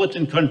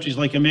metropolitan countries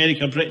like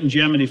America, Britain,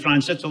 Germany,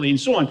 France, Italy, and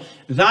so on,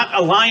 that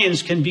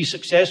alliance can be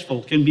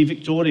successful, can be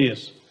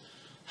victorious.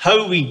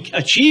 How we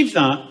achieve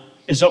that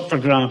is up for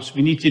grabs.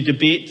 We need to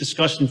debate,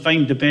 discuss, and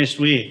find the best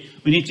way.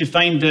 We need to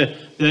find the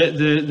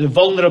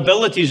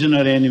vulnerabilities in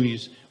our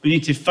enemies. We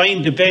need to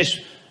find the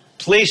best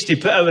place to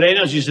put our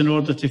energies in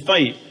order to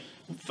fight.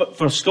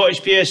 For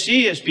Scottish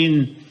PSC, it's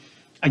been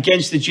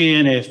against the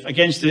JNF,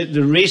 against the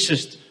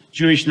racist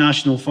Jewish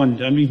National Fund,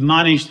 and we've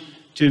managed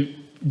to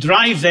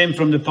drive them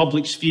from the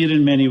public sphere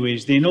in many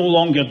ways. They no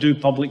longer do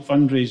public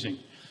fundraising.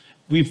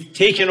 We've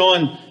taken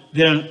on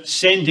their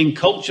sending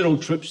cultural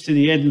troops to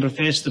the Edinburgh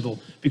Festival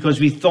because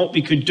we thought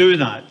we could do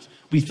that.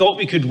 We thought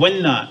we could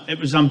win that. It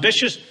was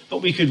ambitious,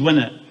 but we could win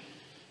it.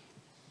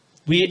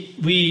 We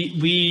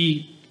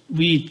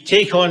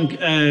take on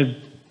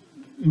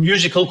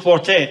musical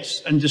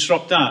quartets and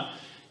disrupt that.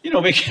 You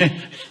know, we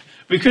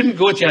couldn't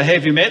go to a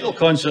heavy metal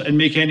concert and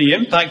make any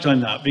impact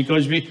on that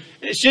because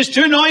it's just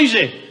too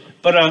noisy.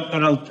 But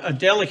a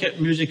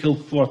delicate musical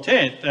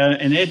quartet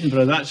in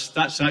Edinburgh,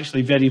 that's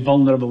actually very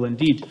vulnerable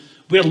indeed.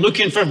 We're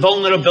looking for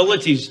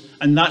vulnerabilities,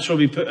 and that's where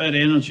we put our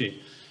energy.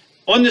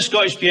 On the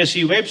Scottish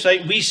PSC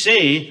website, we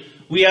say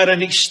we are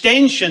an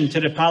extension to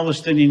the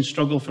Palestinian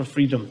struggle for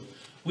freedom.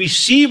 We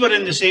see we're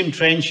in the same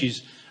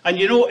trenches. And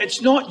you know,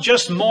 it's not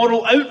just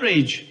moral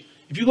outrage.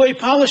 If you go to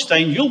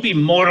Palestine, you'll be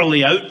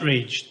morally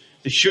outraged.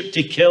 The shoot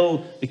to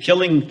kill, the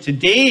killing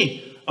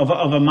today of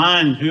a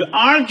man who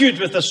argued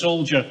with a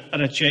soldier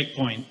at a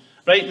checkpoint.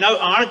 Right now,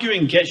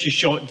 arguing gets you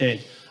shot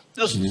dead.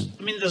 There's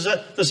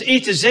A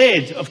to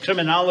Z of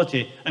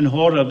criminality and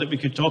horror that we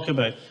could talk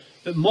about.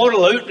 But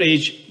moral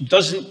outrage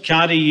doesn't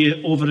carry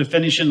you over the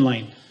finishing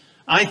line.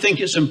 I think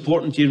it's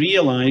important to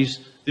realise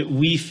that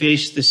we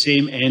face the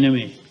same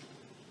enemy.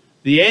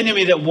 The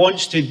enemy that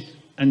wants to,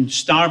 and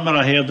Starmer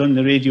I heard on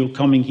the radio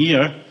coming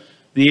here,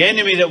 the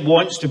enemy that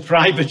wants to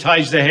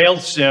privatise the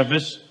health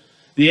service,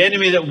 the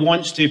enemy that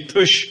wants to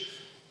push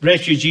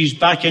refugees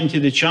back into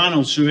the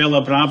Channel,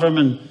 Suella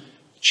Braverman,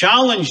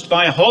 challenged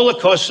by a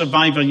Holocaust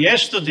survivor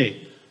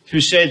yesterday,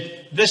 who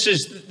said, this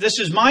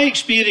is my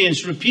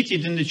experience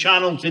repeated in the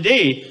Channel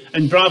today,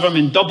 and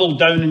Braverman doubled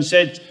down and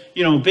said,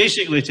 you know,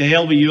 basically, to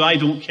hell with you, I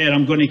don't care,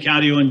 I'm going to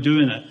carry on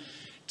doing it.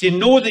 To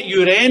know that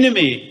your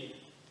enemy,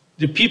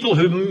 the people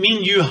who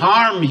mean you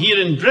harm here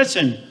in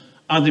Britain,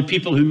 are the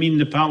people who mean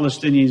the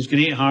Palestinians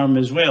great harm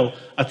as well.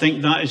 I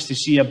think that is to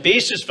see a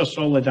basis for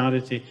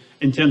solidarity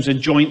in terms of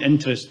joint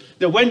interest.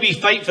 That when we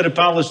fight for the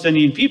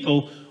Palestinian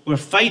people, we're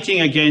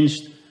fighting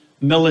against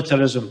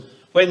militarism.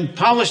 When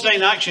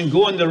Palestine Action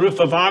go on the roof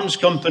of arms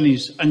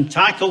companies and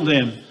tackle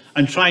them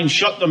and try and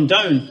shut them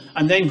down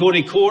and then go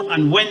to court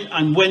and win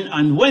and win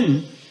and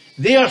win,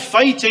 they are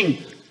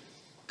fighting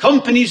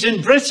companies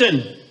in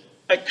Britain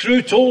at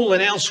Crewe Toll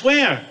and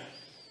elsewhere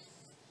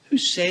who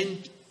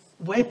send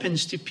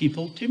weapons to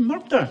people to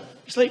murder.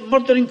 It's like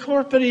Murder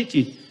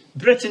Incorporated.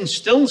 Britain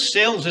still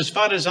sells, as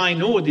far as I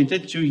know, they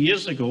did 2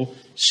 years ago,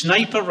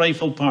 sniper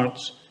rifle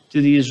parts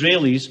to the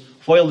Israelis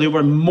while they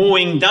were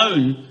mowing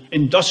down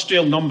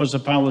industrial numbers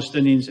of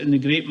Palestinians in the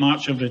Great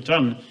March of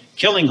Return,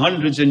 killing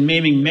hundreds and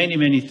maiming many,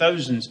 many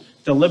thousands,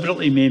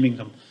 deliberately maiming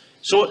them.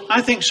 So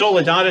I think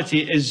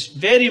solidarity is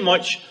very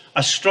much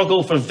a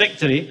struggle for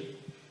victory.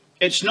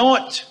 It's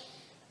not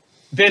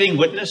bearing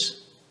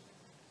witness.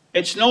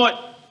 It's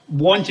not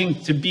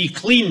wanting to be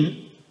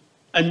clean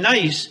and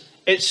nice.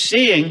 It's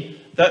saying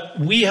that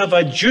we have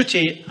a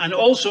duty and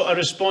also a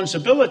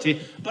responsibility,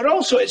 but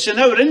also it's in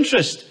our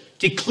interest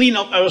to clean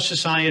up our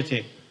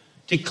society,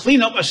 to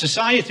clean up a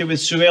society with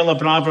Suella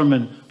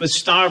Braverman, with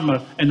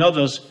Starmer and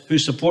others who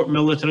support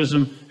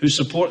militarism, who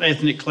support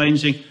ethnic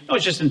cleansing,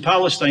 not just in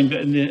Palestine, but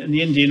in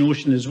the Indian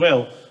Ocean as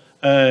well,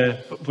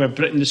 where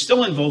Britain is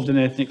still involved in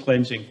ethnic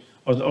cleansing,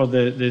 or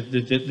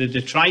the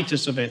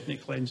detritus of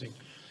ethnic cleansing.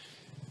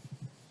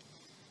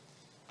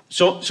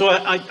 So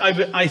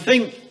I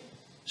think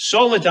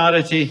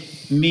solidarity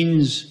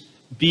means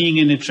being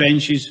in the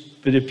trenches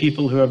with the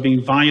people who are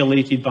being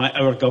violated by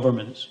our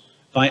governments,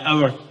 by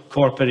our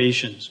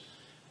corporations,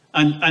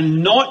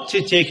 and not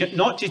to take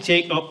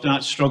up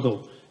that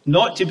struggle,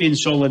 not to be in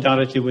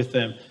solidarity with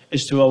them,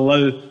 is to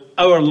allow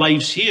our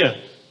lives here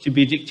to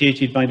be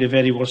dictated by the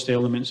very worst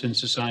elements in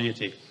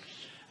society.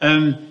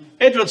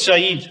 Edward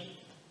Said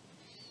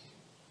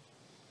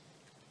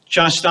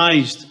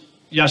chastised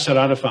Yasser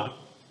Arafat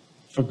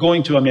for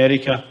going to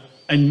America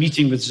and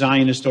meeting with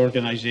Zionist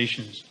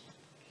organisations.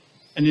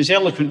 In his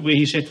eloquent way,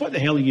 he said, what the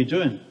hell are you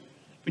doing?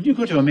 When you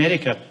go to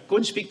America, go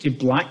and speak to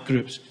black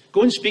groups.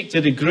 Go and speak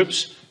to the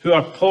groups who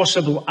are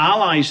possible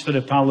allies for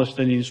the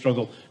Palestinian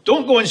struggle.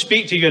 Don't go and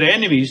speak to your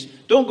enemies.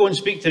 Don't go and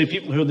speak to the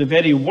people who are the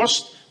very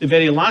worst, the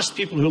very last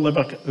people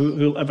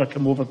who'll ever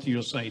come over to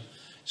your side.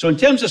 So in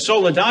terms of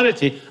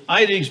solidarity,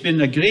 Eirig's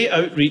been a great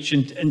outreach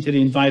into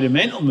the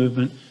environmental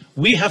movement.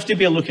 We have to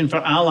be looking for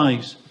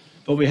allies,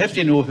 but we have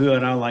to know who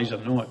our allies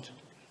are not.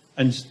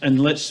 And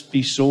let's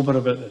be sober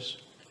about this.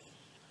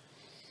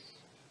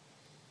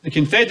 The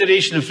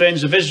Confederation of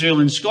Friends of Israel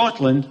in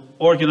Scotland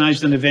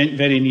organised an event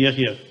very near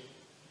here,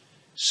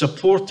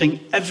 supporting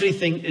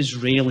everything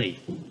Israeli.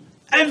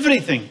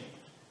 Everything.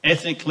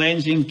 Ethnic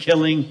cleansing,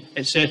 killing,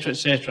 etc.,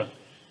 etc.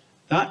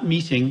 That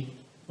meeting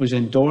was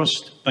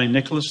endorsed by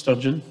Nicola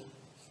Sturgeon.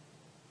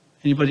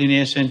 Anybody in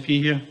the SNP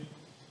here?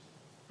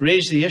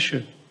 Raised the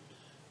issue.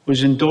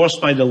 Was endorsed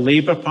by the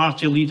Labour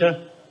Party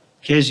leader,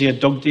 Kezia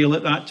Dugdale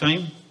at that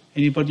time.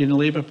 Anybody in the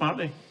Labour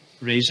Party?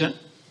 Raise it.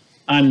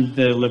 And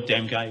the Lib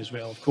Dem guy as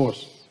well, of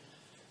course.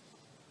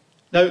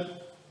 Now,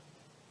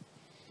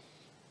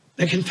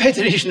 the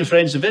Confederation of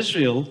Friends of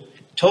Israel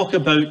talk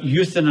about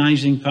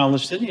euthanizing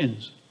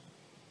Palestinians.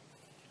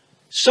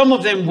 Some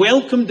of them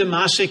welcomed the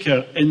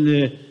massacre in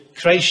the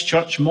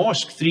Christchurch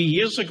Mosque 3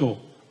 years ago,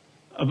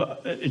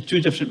 in 2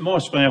 different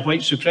mosques by a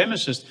white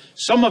supremacist.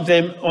 Some of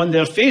them on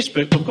their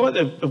Facebook,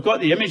 I've got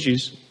the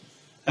images,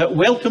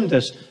 welcomed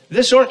this.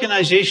 This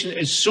organisation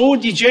is so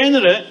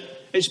degenerate,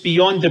 it's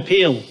beyond the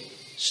pale.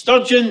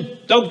 Sturgeon,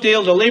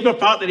 Dugdale, the Labour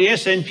Party, the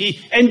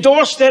SNP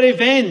endorsed their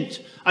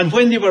event, and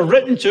when they were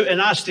written to and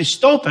asked to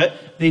stop it,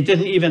 they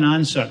didn't even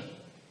answer.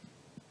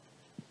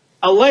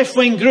 A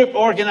left-wing group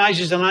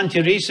organises an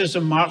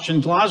anti-racism march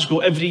in Glasgow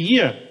every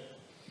year.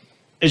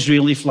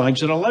 Israeli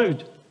flags are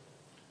allowed.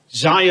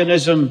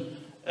 Zionism,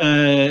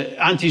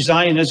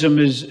 anti-Zionism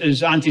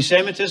is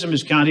anti-Semitism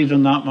is carried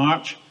on that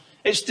march.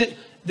 It's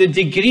the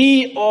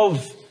degree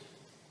of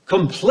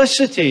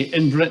complicity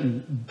in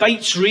Britain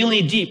bites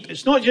really deep.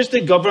 It's not just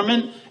the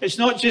government. It's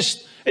not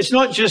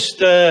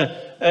just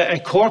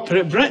a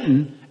corporate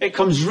Britain. It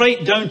comes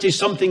right down to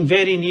something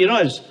very near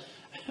us.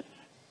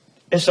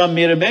 Issam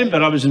may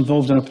remember I was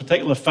involved in a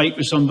particular fight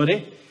with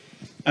somebody.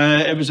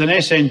 It was an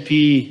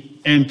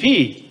SNP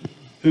MP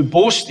who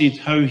boasted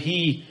how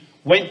he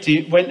went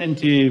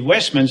into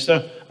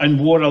Westminster and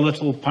wore a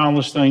little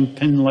Palestine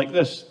pin like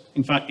this.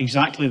 In fact,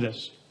 exactly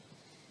this.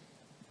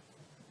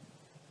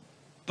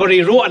 But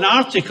he wrote an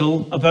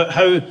article about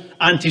how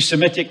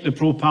anti-Semitic the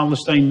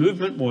pro-Palestine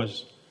movement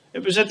was.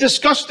 It was a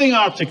disgusting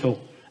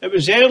article. It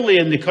was early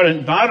in the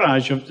current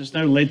barrage that's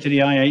now led to the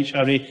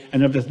IHRA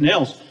and everything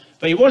else.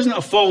 But he wasn't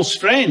a false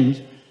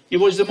friend. He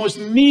was the most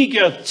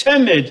meagre,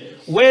 timid,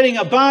 wearing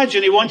a badge,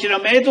 and he wanted a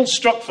medal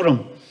struck for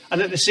him.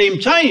 And at the same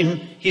time,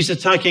 he's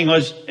attacking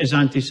us as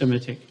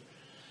anti-Semitic.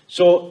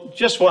 So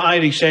just what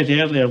Eurig said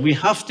earlier, we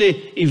have to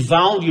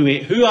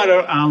evaluate who are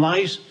our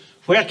allies,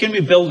 where can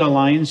we build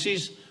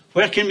alliances,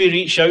 where can we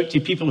reach out to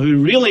people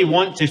who really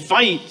want to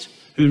fight,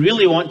 who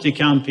really want to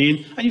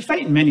campaign. And you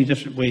fight in many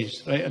different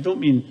ways, right? I don't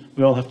mean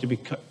we all have to be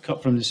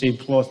cut from the same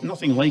cloth,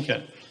 nothing like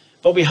it.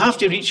 But we have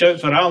to reach out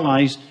for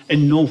allies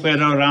and know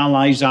where our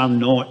allies are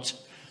not.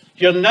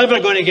 You're never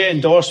going to get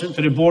endorsement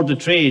for the Board of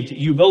Trade.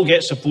 You will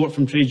get support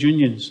from trade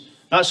unions.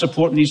 That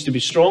support needs to be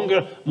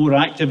stronger, more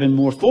active and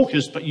more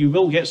focused, but you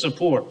will get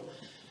support.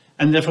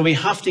 And therefore we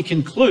have to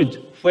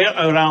conclude where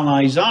our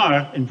allies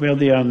are and where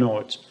they are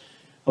not.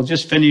 I'll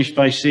just finish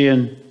by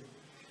saying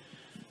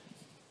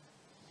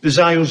the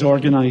Zios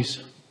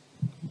organise.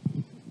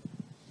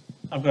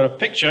 I've got a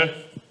picture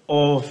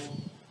of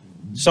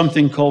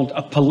something called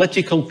a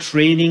political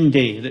training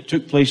day that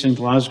took place in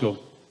Glasgow.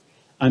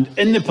 And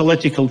in the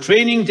political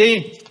training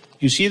day,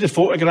 you see the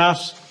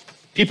photographs,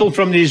 people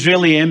from the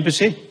Israeli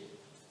embassy,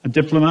 a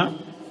diplomat,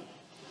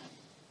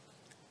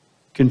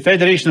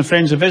 Confederation of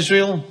Friends of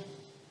Israel,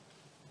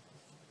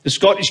 the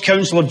Scottish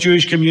Council of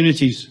Jewish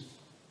Communities.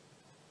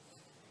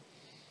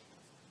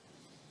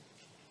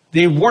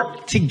 They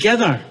work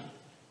together.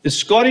 The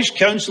Scottish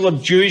Council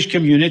of Jewish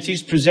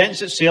Communities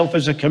presents itself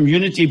as a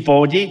community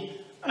body,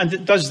 and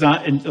it does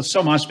that, and there's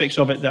some aspects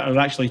of it that are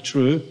actually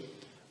true,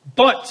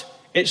 but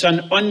it's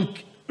an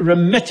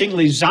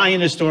unremittingly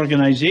Zionist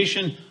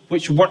organisation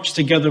which works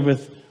together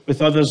with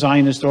other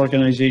Zionist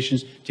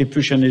organisations to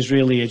push an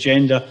Israeli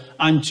agenda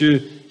and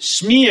to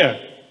smear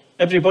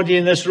everybody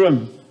in this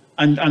room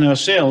and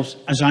ourselves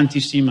as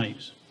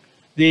anti-Semites.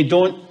 They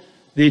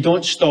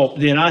don't stop.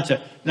 They're at it.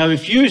 Now,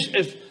 if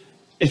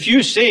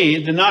you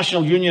say the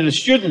National Union of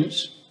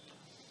Students,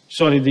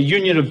 sorry, the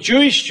Union of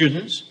Jewish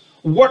Students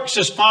works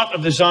as part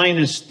of the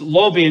Zionist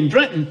lobby in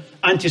Britain,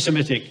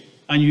 anti-Semitic,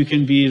 and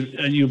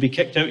you'll be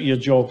kicked out of your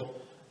job,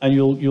 and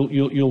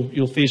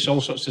you'll face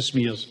all sorts of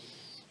smears.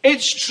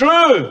 It's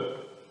true.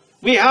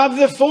 We have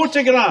the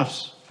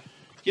photographs.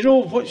 You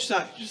know, what's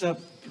that? Just that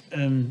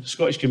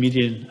Scottish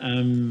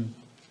comedian.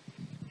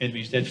 Anyway,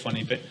 he's dead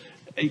funny, but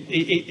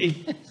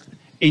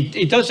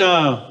he does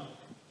a.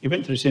 He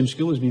went to the same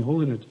school as me,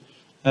 Holyrood.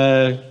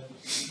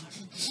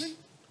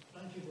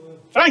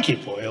 Frankie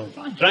Boyle.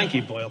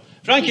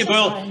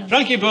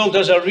 Frankie Boyle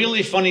does a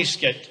really funny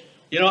skit.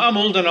 You know, I'm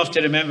old enough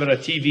to remember a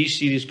TV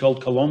series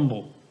called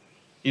Columbo.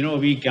 You know, a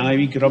wee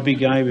grubby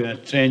guy with a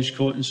trench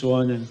coat and so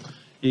on, and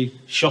he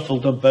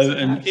shuffled about,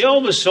 and he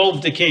always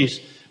solved the case.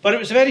 But it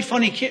was a very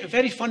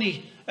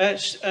funny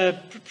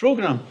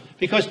programme,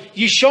 because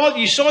you saw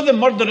the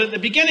murder at the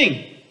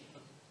beginning.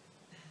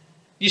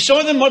 You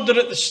saw the murder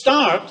at the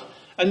start,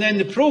 and then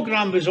the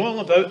programme was all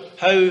about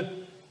how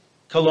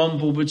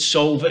Columbo would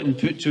solve it and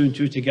put two and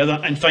two together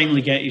and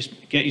finally get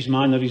his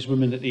man or his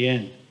woman at the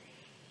end.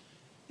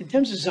 In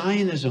terms of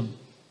Zionism,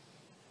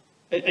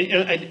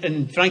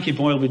 and Frankie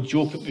Boyle would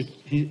joke,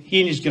 he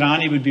and his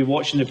granny would be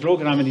watching the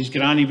programme, and his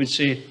granny would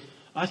say,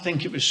 I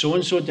think it was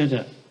so-and-so did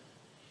it.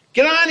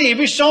 Granny,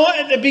 we saw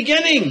it at the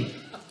beginning.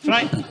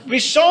 We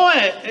saw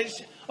it.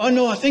 Oh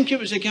no, I think it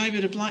was a guy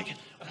with a black...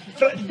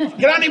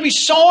 Granny, we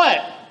saw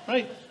it.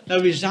 Right.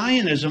 Now with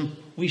Zionism,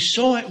 we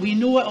saw it, we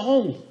know it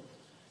all.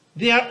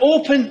 They are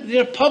open,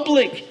 they're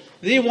public.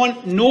 They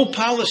want no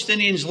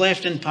Palestinians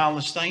left in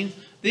Palestine.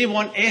 They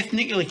want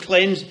ethnic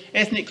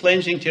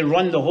cleansing to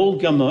run the whole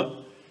gamut.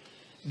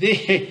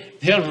 They're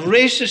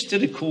racist to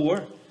the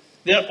core.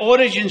 Their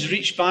origins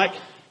reach back.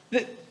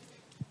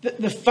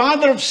 The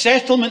father of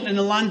settlement in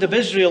the land of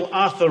Israel,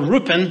 Arthur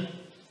Rupin,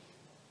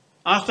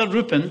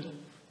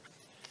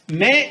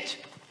 met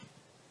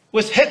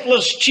with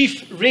Hitler's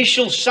chief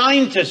racial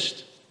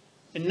scientist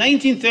in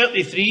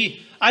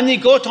 1933, and they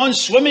got on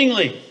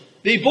swimmingly.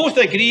 They both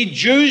agreed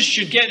Jews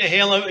should get the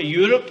hell out of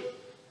Europe.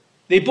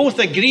 They both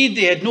agreed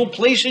they had no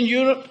place in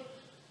Europe.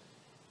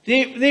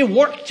 They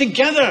worked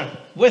together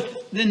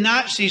with the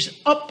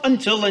Nazis up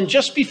until and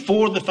just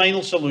before the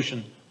final solution.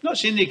 I'm not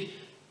saying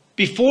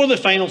before the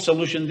final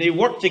solution, they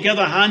worked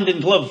together hand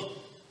in glove.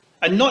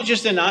 And not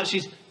just the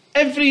Nazis,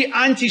 every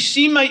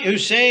anti-Semite who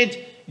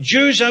said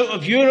Jews out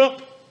of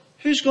Europe,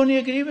 who's going to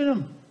agree with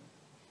them?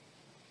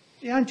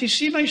 The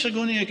anti-Semites are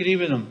going to agree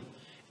with them.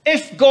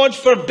 If, God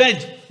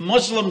forbid,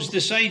 Muslims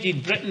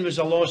decided Britain was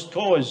a lost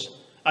cause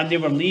and they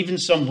were leaving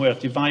somewhere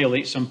to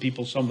violate some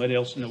people somewhere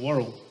else in the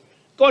world,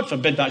 God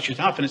forbid that should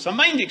happen. It's a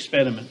mind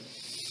experiment.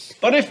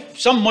 But if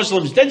some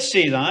Muslims did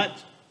say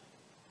that,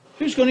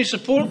 who's going to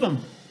support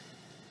them?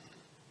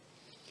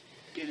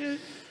 It'll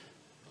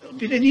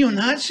be the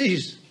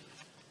neo-Nazis.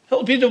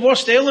 It'll be the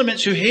worst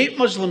elements who hate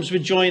Muslims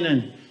would join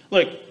in.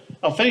 Look,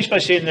 I'll finish by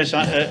saying this.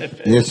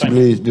 Yes,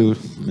 please do.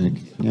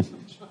 Yeah.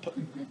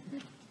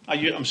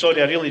 I'm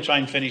sorry, I really try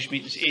and finish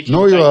meetings 18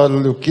 no, times. you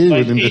are okay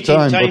within the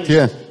time, times, but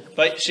yeah.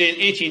 By saying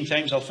 18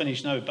 times, I'll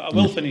finish now, but I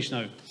will finish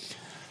now.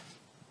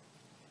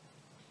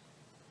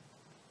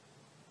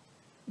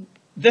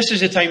 This is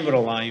the time we're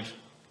alive.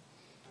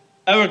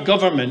 Our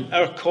government,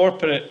 our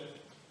corporate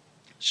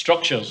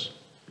structures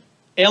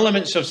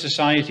elements of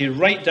society,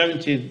 right down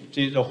to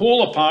the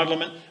whole of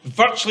Parliament,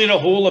 virtually the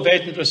whole of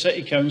Edinburgh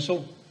City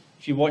Council,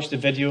 if you watch the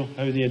video,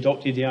 how they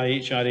adopted the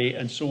IHRA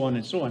and so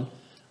on,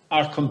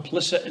 are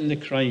complicit in the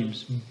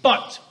crimes.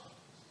 But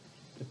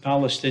the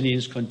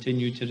Palestinians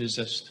continue to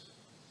resist.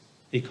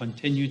 They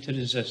continue to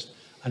resist.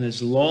 And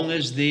as long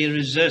as they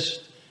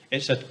resist,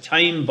 it's a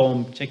time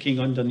bomb ticking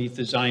underneath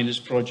the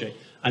Zionist project,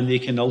 and they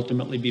can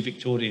ultimately be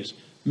victorious.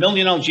 1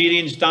 million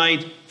Algerians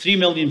died, 3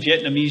 million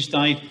Vietnamese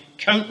died,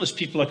 countless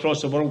people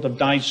across the world have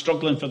died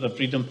struggling for their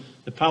freedom.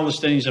 The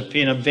Palestinians are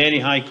paying a very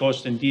high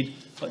cost indeed,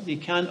 but they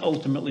can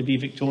ultimately be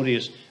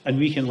victorious, and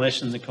we can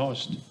lessen the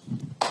cost.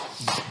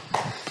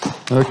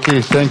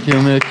 Okay, thank you,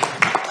 Mick.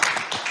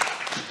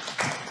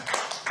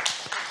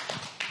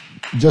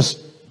 Just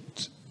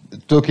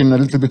talking a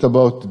little bit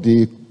about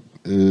the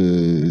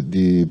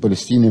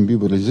Palestinian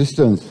people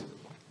resistance,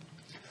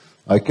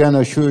 I can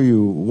assure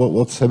you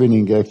what's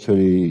happening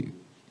actually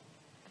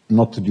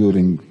not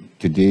during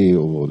today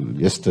or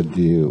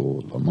yesterday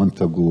or a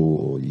month ago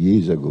or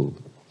years ago.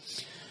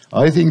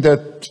 I think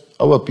that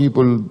our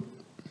people,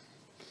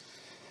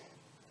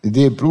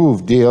 they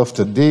prove day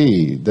after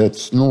day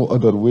that's no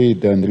other way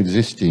than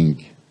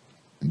resisting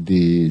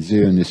the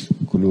Zionist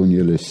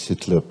colonialist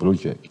settler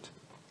project.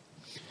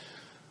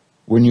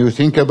 When you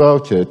think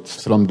about it,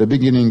 from the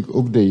beginning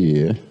of the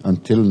year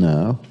until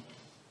now,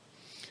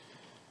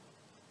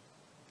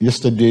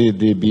 yesterday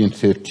there been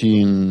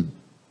 13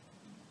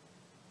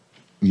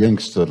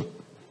 youngsters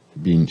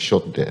being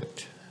shot dead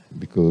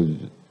because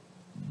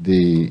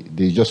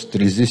they just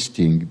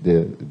resisting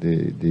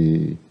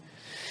the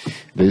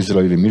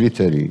Israeli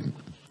military.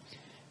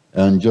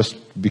 And just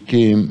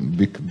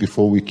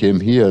before we came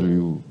here,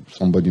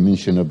 somebody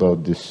mentioned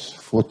about this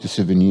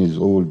 47 years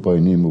old by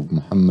name of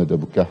Muhammad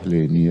Abu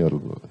Kahle near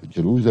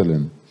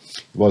Jerusalem.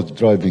 He was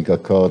driving a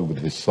car with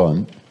his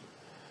son.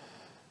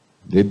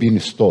 They've been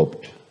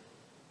stopped.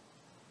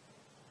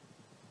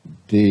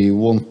 They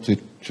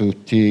wanted to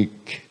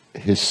take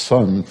his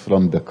son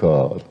from the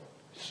car.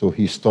 So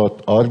he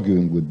started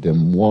arguing with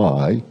them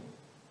why,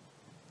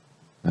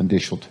 and they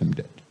shot him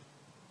dead.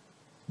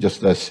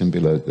 Just as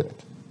simple as that.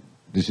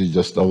 This is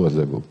just hours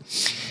ago.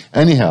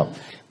 Anyhow,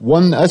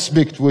 one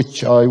aspect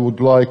which I would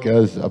like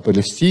as a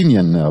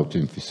Palestinian now to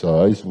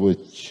emphasize,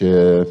 which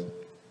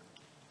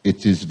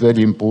it is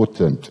very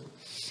important.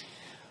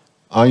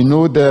 I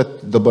know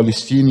that the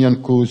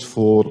Palestinian cause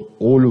for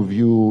all of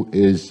you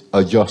is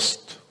a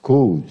just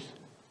cause.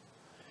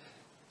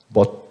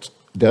 But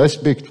the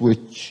aspect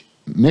which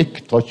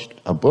Mick touched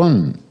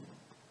upon,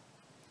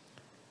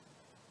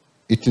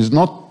 it is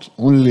not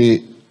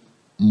only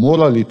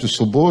morally to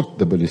support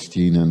the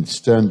Palestinians,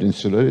 stand in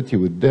solidarity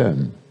with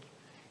them.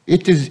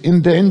 It is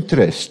in the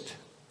interest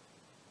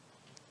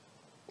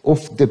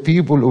of the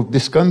people of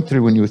this country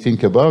when you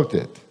think about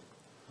it.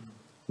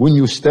 When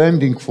you're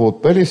standing for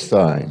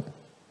Palestine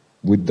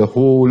with the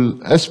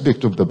whole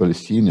aspect of the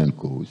Palestinian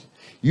cause,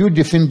 you're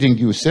defending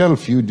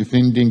yourself, you're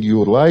defending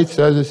your rights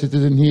as a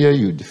citizen here,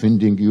 you're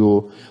defending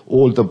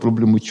all the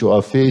problems which you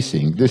are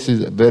facing. This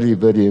is a very,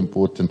 very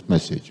important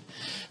message.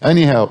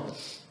 Anyhow,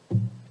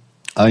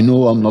 I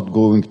know I'm not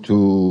going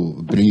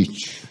to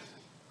breach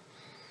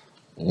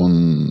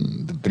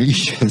on the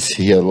breaches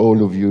here.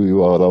 All of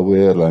you are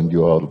aware and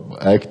you are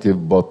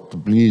active,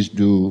 but please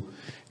do,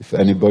 if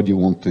anybody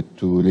wanted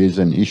to raise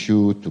an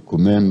issue, to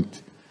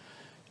comment,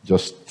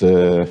 just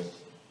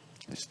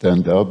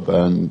stand up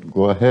and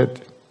go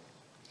ahead.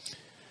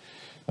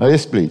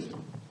 Yes, please.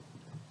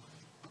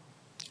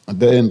 At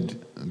the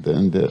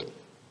end there.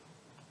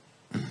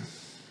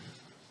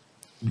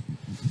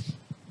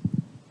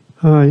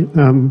 Hi,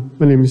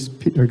 my name is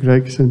Peter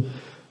Gregson.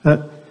 I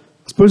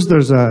suppose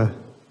there's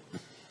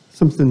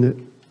something that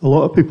a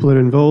lot of people are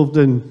involved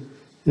in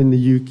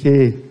the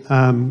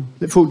UK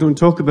that folk don't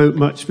talk about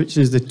much, which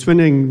is the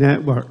twinning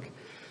network.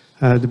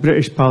 The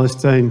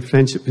British-Palestine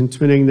Friendship and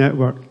Twinning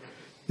Network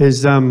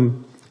is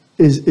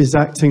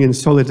acting in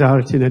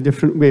solidarity in a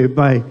different way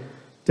by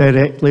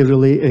directly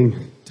relating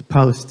to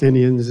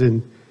Palestinians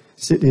in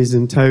cities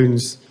and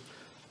towns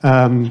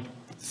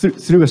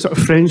through a sort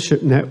of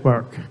friendship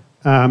network.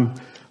 And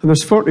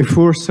there's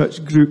 44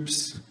 such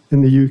groups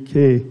in the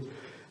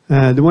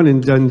UK. The one in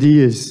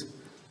Dundee is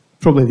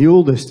probably the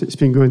oldest. It's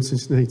been going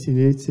since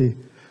 1980.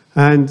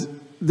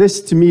 And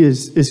this, to me,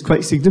 is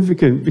quite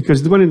significant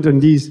because the one in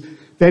Dundee is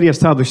very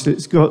established.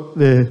 It's got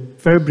the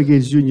Fire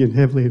Brigades Union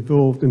heavily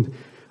involved. And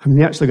I mean,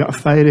 they actually got a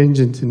fire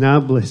engine to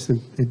Nablus,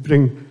 and they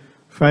bring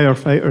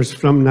firefighters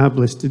from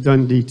Nablus to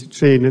Dundee to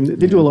train. And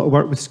they do a lot of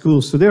work with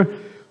schools. So they're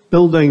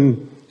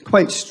building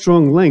quite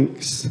strong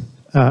links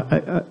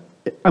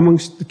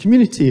amongst the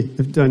community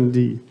of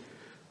Dundee,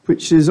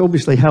 which is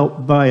obviously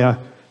helped by a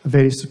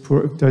very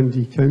supportive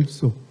Dundee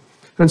Council.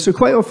 And so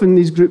quite often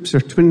these groups are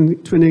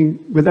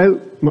twinning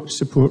without much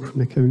support from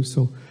the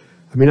Council.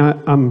 I mean,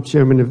 I'm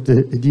chairman of the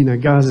Edina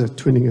Gaza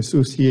Twinning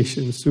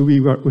Association, so we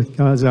work with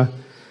Gaza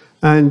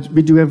and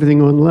we do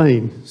everything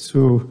online.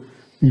 So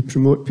we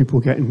promote people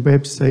getting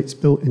websites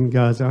built in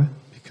Gaza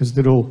because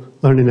they're all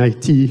learning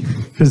IT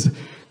because the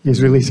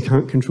Israelis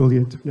can't control the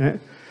internet.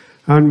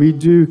 And we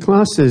do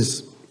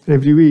classes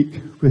every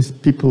week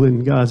with people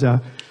in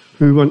Gaza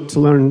who want to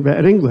learn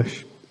better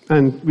English.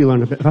 And we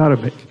learn a bit of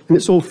Arabic. And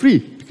it's all free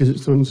because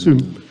it's on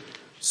Zoom.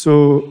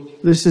 So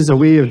this is a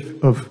way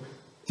of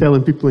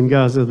telling people in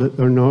Gaza that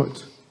they're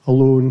not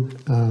alone.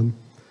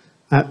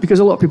 Because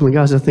a lot of people in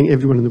Gaza think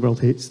everyone in the world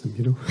hates them,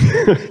 you know.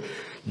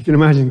 You can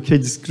imagine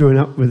kids growing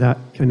up with that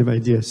kind of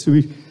idea. So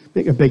we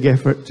make a big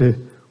effort to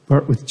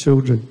work with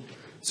children.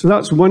 So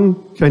that's one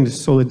kind of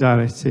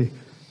solidarity.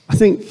 I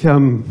think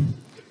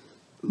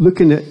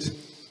looking at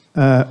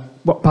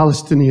what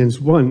Palestinians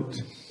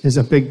want is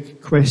a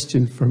big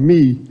question for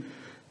me.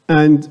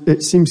 And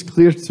it seems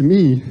clear to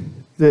me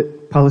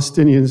that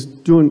Palestinians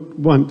don't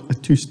want a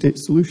two-state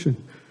solution.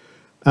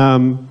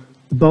 The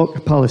bulk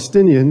of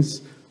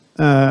Palestinians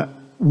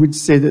would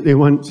say that they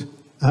want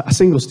a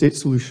single-state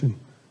solution,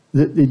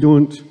 that they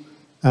don't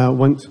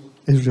want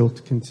Israel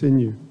to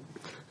continue.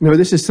 Now,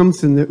 this is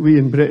something that we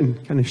in Britain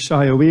kind of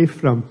shy away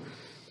from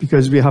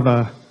because we have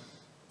a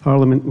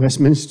Parliament,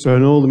 Westminster,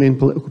 and all the main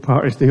political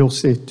parties, they all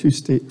say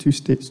two-state, two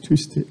states,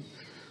 two-state.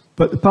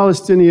 But the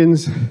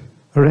Palestinians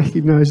are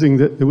recognising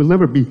that there will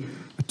never be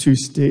a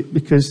two-state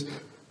because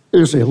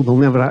Israel will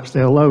never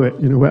actually allow it.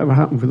 You know, whatever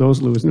happened with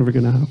Oslo is never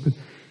going to happen.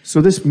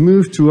 So this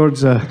move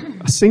towards a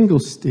single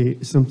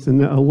state is something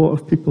that a lot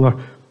of people are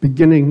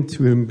beginning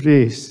to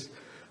embrace.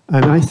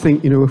 And I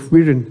think, you know, if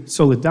we're in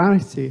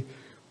solidarity,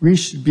 we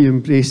should be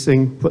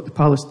embracing what the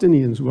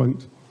Palestinians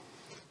want.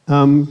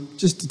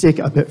 Just to take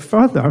it a bit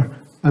further,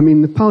 I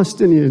mean, the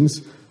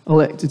Palestinians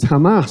elected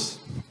Hamas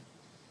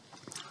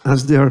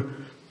as their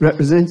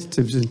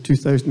representatives in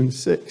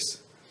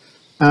 2006,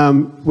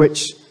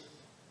 which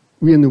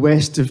we in the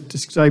West have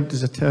described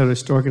as a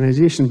terrorist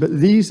organisation. But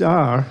these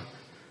are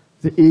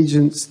the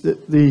agents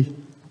that the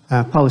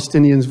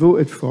Palestinians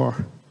voted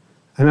for.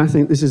 And I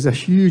think this is a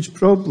huge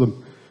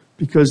problem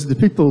because the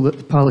people that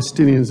the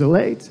Palestinians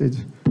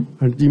elected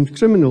are deemed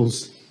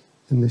criminals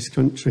in this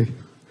country.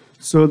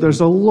 So there's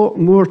a lot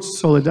more to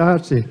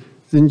solidarity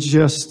than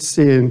just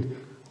saying,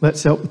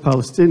 let's help the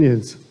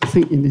Palestinians. I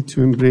think you need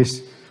to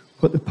embrace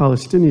what the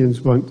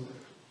Palestinians want.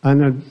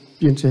 And I'd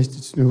be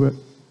interested to know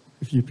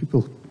if you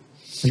people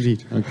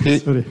agreed. Okay,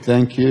 Sorry.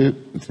 Thank you.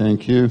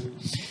 Thank you.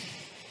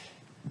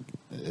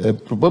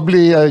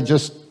 Probably I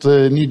just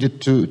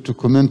needed to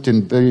comment on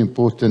a very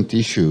important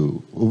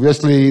issue.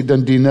 Obviously, the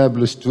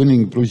Nablus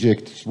twinning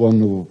project is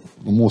one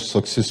of the most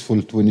successful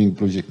twinning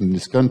projects in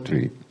this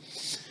country.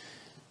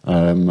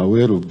 I'm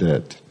aware of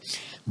that.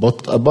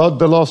 But about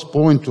the last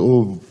point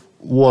of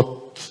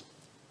what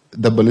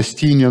the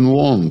Palestinian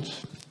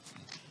want,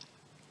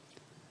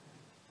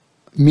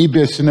 me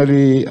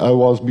personally, I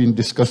was been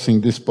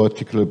discussing this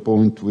particular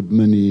point with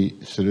many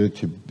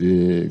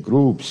solidarity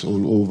groups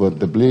all over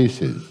the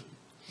places.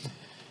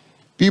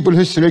 People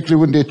historically,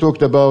 when they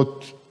talked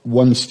about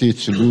one-state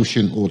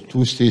solution or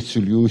two-state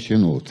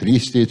solution or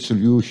three-state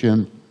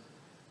solution,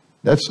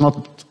 that's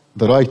not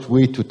the right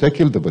way to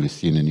tackle the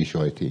Palestinian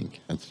issue, I think.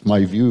 That's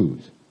my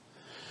views.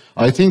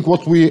 I think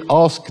what we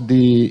ask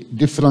the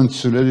different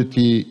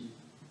solidarity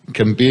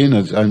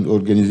campaigners and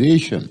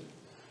organizations,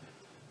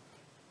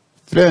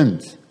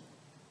 friends,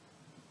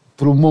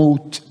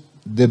 promote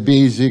the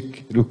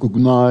basic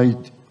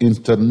recognized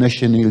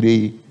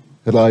internationally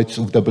rights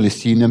of the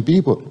Palestinian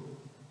people.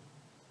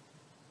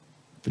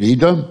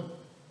 Freedom,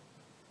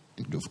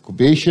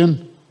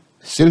 occupation,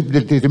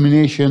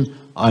 self-determination,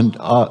 and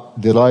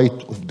the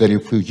right of the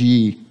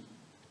refugee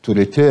to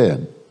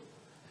return.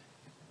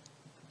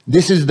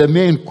 This is the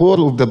main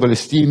core of the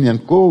Palestinian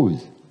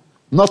cause,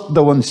 not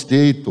the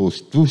one-state or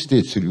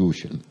two-state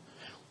solution.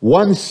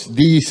 Once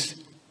these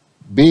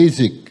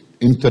basic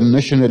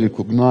internationally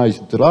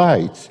recognized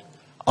rights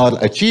are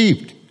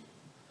achieved,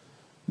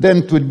 then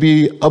it would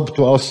be up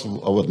to us,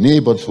 our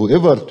neighbors,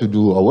 whoever, to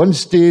do a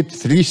one-state,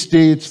 three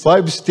states,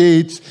 5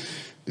 states,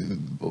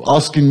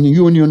 asking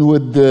union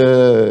with,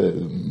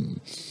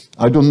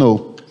 I don't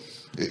know,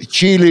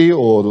 Chile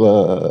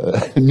or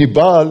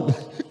Nepal.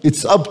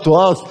 It's up to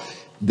us.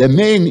 The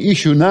main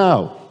issue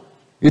now,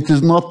 it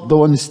is not the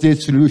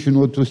one-state solution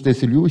or two-state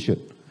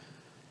solution.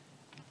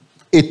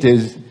 It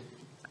is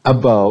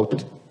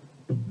about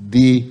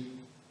the,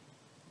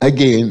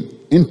 again,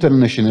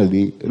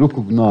 internationally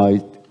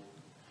recognized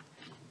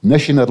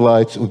national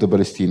rights of the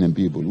Palestinian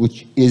people,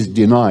 which is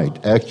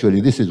denied. Actually,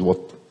 this is what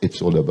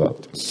it's all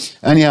about.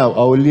 Anyhow,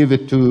 I will leave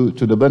it to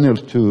the panel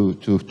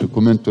to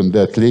comment on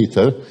that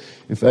later.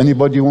 If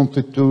anybody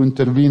wanted to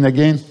intervene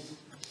again,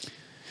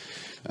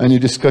 any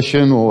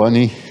discussion or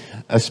any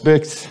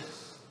aspects?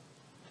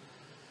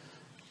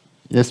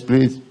 Yes,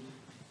 please.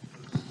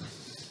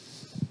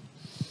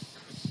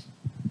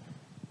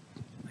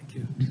 Thank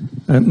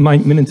you.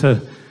 Mike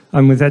Miniter,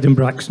 I'm with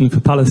Edinburgh Action for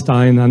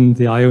Palestine and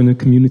the Iona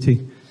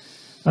community.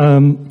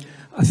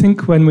 I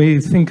think when we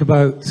think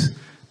about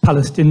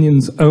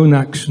Palestinians' own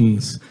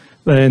actions,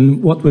 then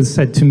what was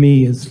said to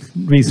me as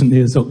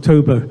recently as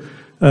October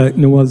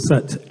was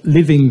that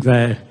living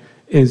there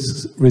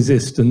is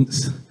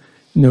resistance,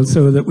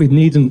 so that we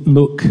needn't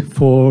look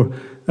for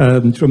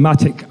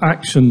dramatic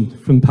action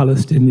from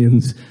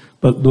Palestinians,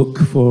 but look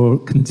for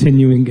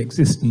continuing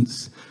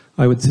existence,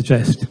 I would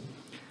suggest.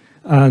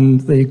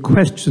 And the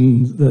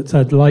question that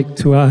I'd like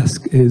to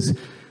ask is,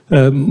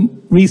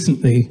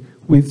 recently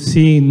we've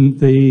seen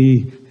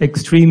the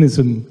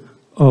extremism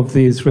of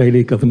the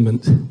Israeli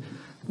government,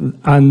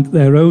 and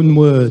their own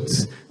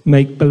words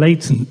make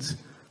blatant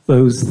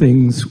those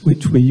things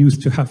which we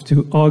used to have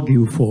to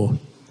argue for.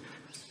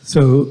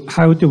 So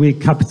how do we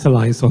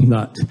capitalize on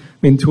that? I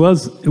mean, to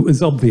us, it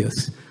was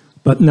obvious,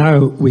 but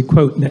now we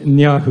quote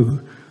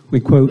Netanyahu,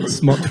 we quote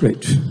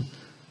Smotrich.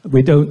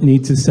 We don't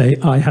need to say,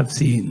 I have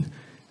seen.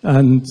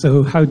 And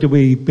so how do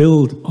we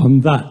build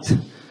on that?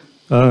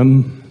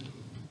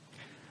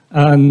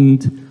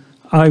 And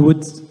I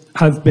would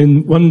have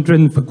been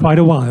wondering for quite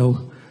a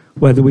while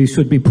whether we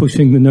should be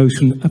pushing the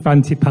notion of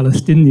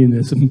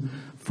anti-Palestinianism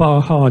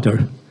far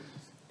harder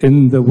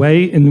in the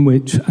way in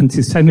which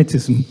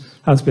anti-Semitism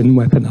has been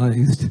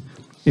weaponized.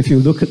 If you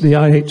look at the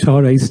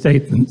IHRA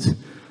statement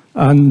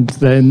and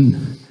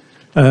then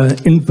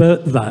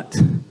invert that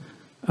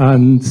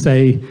and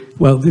say,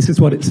 well, this is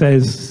what it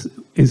says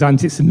is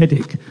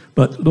anti-Semitic,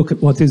 but look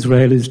at what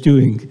Israel is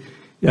doing.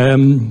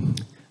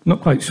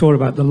 Not quite sure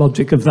about the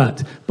logic of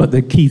that, but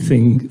the key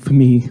thing for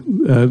me,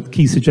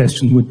 key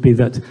suggestion would be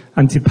that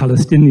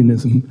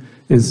anti-Palestinianism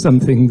is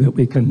something that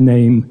we can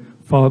name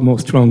far more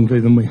strongly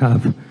than we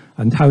have.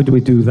 And how do we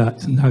do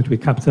that? And how do we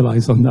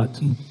capitalize on that?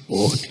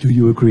 Or do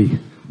you agree?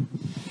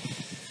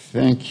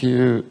 Thank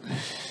you.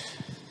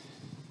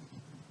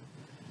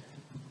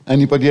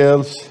 Anybody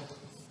else?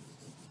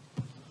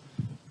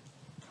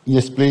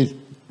 Yes, please.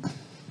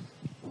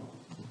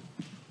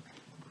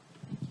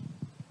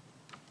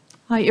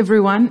 Hi,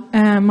 everyone.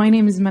 My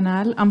name is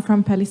Manal. I'm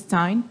from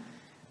Palestine.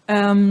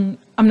 I'm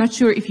not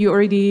sure if you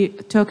already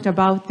talked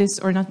about this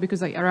or not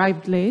because I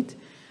arrived late.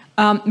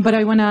 But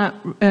I want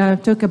to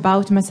talk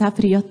about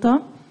Masafir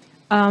Yatta.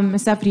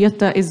 Masafir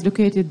Yatta is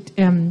located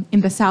in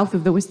the south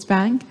of the West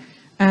Bank.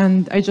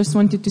 And I just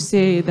wanted to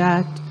say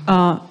that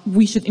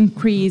we should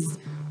increase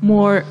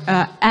more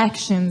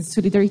actions,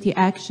 solidarity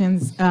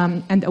actions,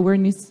 and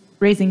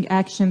awareness-raising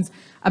actions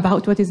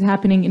about what is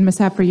happening in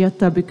Masafir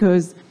Yatta,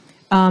 because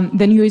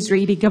the new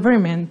Israeli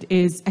government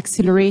is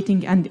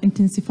accelerating and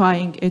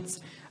intensifying its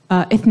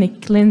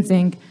ethnic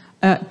cleansing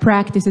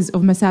practices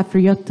of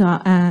Masafir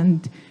Yatta.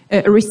 And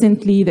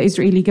recently, the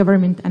Israeli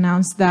government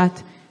announced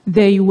that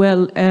they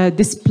will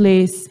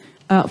displace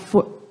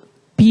for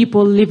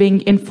people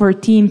living in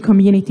 14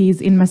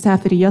 communities in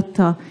Masafir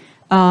Yatta,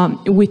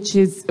 which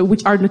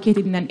are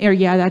located in an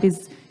area that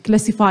is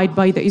classified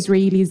by the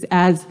Israelis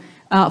as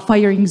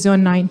firing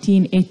zone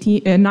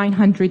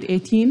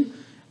 918.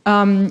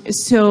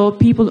 So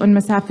people on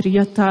Masafir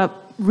Yatta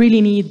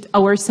really need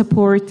our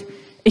support.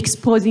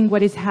 Exposing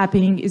what is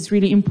happening is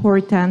really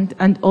important,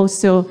 and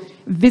also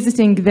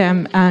visiting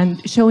them and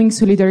showing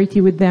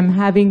solidarity with them,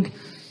 having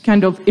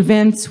kind of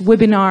events,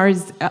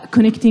 webinars,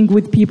 connecting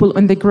with people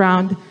on the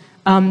ground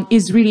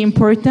is really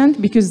important,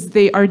 because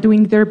they are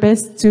doing their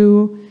best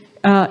to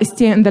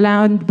stay on the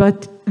land,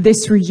 but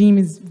this regime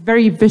is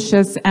very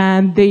vicious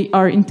and they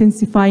are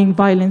intensifying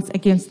violence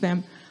against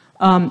them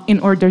in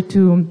order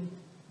to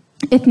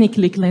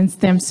ethnically cleanse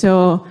them.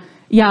 So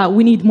yeah,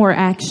 we need more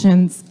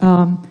actions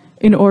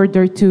in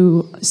order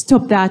to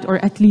stop that,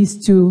 or at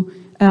least to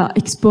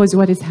expose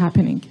what is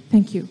happening.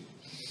 Thank you.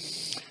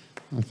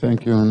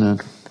 Thank you, Anna.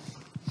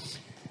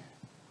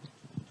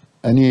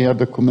 Any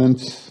other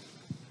comments,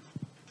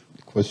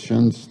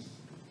 questions?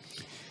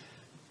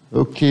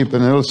 Okay,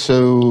 but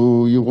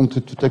also you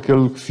wanted to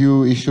tackle a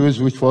few issues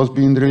which was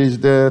being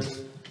raised there.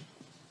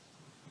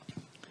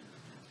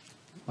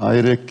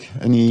 Eurig,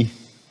 any?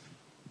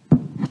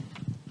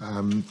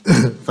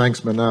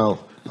 Thanks, Manal.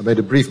 I made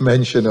a brief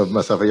mention of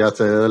Masafir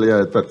Yatta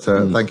earlier, but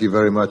thank you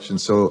very much. And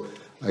so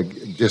I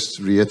just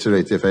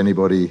reiterate, if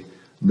anybody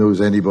knows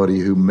anybody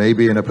who may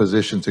be in a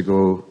position to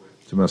go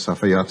to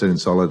Masafir Yatta in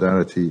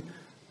solidarity,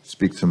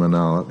 speak to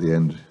Manal at the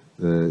end.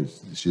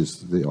 She's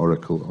the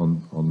oracle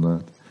on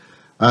that.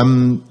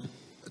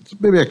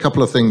 Maybe a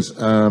couple of things.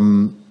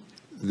 So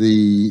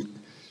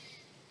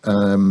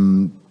I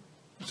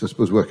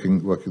suppose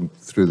working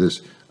through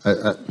this,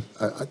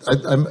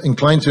 I'm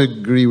inclined to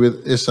agree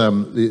with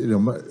Issam.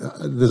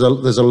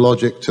 There's a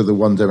logic to the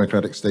one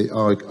democratic state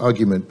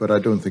argument, but I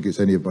don't think it's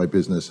any of my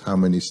business how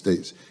many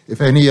states. If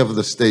any of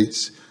the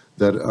states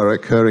that are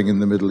occurring in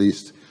the Middle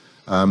East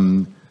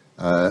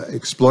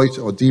exploit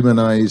or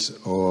demonize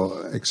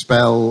or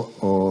expel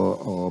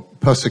or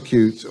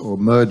persecute or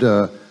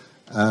murder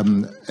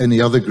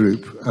any other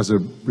group as a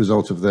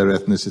result of their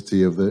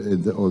ethnicity or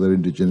their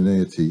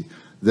indigeneity,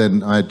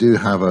 then I do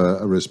have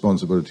a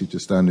responsibility to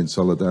stand in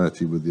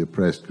solidarity with the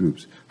oppressed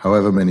groups,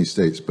 however many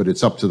states. But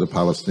it's up to the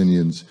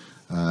Palestinians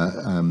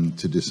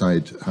to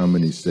decide how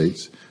many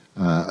states,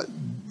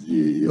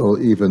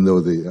 even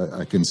though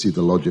I can see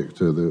the logic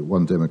to the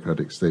one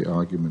democratic state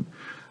argument.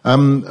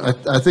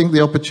 I think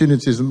the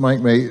opportunities that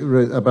Mike made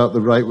about the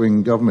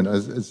right-wing government,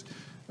 as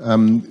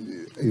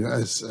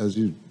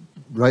you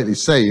rightly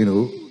say,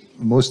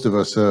 most of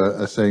us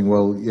are saying,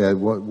 well, yeah,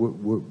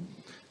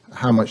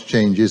 how much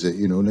change is it?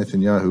 You know,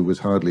 Netanyahu was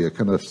hardly a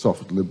kind of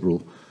soft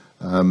liberal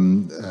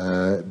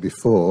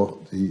before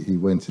he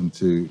went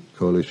into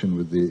coalition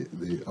with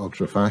the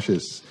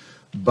ultra-fascists.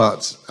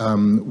 But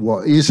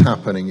what is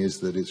happening is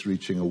that it's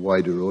reaching a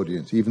wider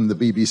audience. Even the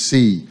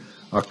BBC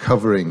are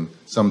covering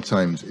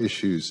sometimes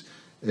issues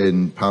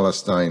in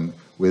Palestine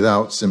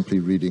without simply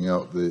reading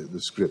out the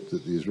script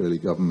that the Israeli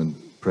government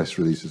press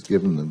release has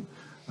given them.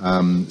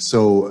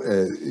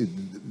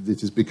 It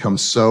has become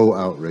so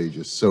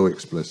outrageous, so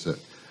explicit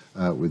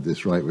with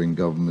this right-wing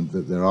government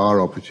that there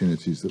are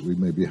opportunities that we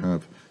maybe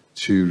have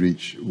to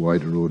reach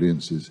wider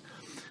audiences.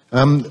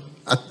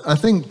 I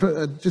think,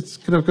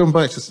 just kind of going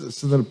back to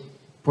some of the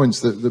points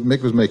that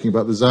Mick was making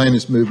about the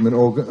Zionist movement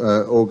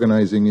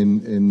organising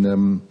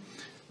in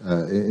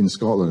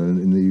Scotland and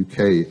in the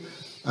UK.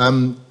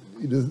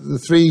 The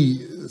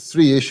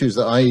three issues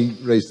that I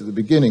raised at the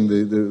beginning,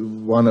 the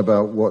one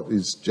about what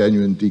is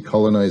genuine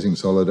decolonising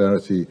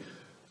solidarity,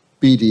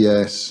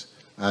 BDS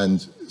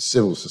and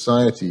civil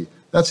society,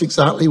 that's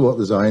exactly what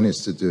the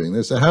Zionists are doing.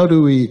 They say, how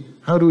do we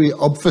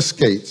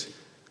obfuscate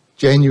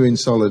genuine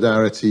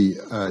solidarity,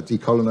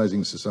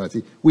 decolonising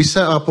society? We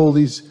set up all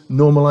these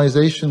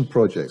normalisation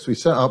projects. We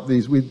set up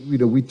these,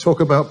 we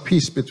talk about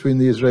peace between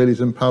the Israelis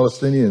and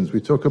Palestinians.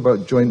 We talk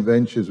about joint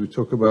ventures. We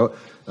talk about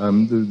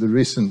the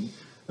recent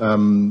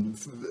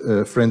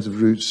Friends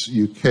of Roots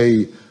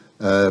UK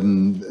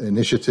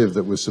initiative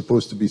that was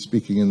supposed to be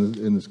speaking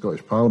in the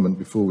Scottish Parliament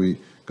before we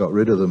got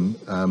rid of them,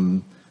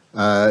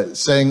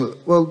 saying,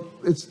 well,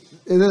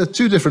 there are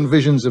two different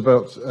visions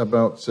about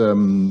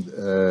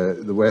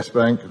the West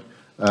Bank,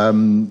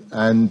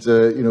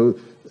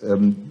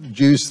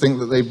 Jews think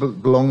that they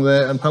belong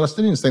there and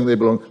Palestinians think they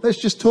belong. Let's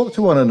just talk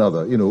to one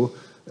another, you know.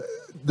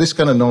 This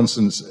kind of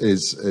nonsense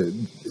is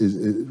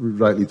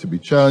rightly to be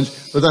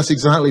challenged, but that's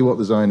exactly what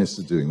the Zionists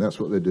are doing. That's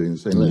what they're doing.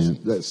 They're saying,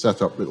 let's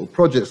set up little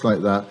projects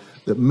like that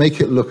make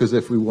it look as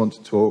if we want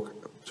to talk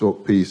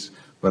peace,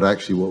 but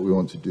actually what we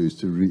want to do is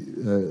to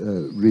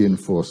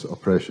reinforce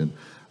oppression.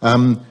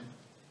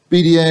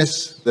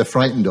 BDS, they're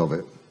frightened of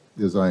it,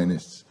 the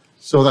Zionists.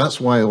 So that's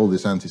why all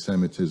this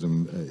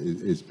anti-Semitism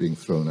is being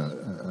thrown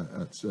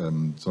at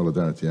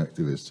solidarity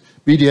activists.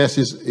 BDS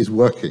is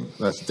working.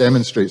 That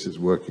demonstrates it's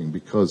working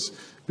because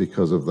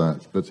of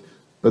that. But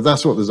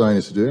that's what the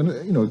Zionists are doing.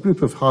 And, you know, a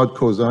group of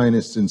hardcore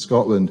Zionists in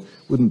Scotland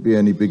wouldn't be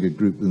any bigger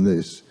group than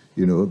this.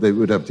 You know, they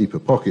would have deeper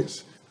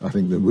pockets, I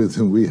think, than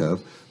we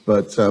have.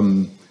 But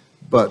you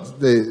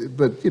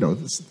know,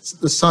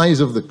 the size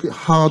of the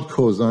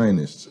hardcore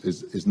Zionists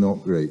is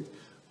not great.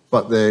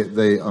 But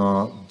they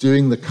are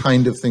doing the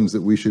kind of things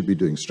that we should be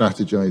doing,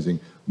 strategizing,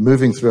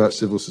 moving throughout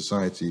civil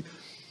society,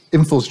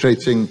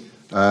 infiltrating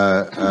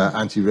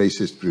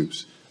anti-racist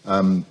groups,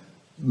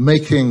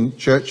 making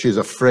churches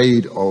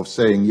afraid of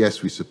saying,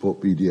 yes, we support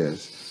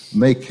BDS,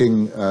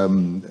 making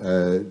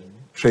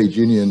trade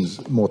unions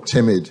more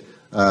timid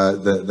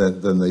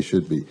than they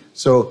should be.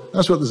 So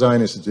that's what the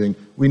Zionists are doing.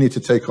 We need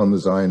to take on the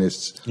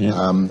Zionists,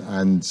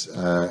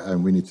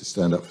 and we need to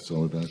stand up for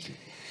solidarity.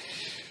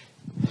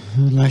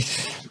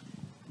 Right.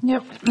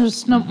 Yep,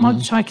 there's not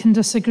much I can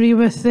disagree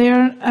with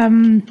there.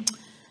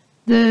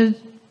 The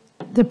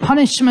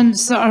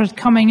punishments that are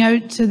coming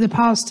out to the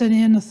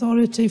Palestinian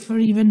Authority for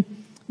even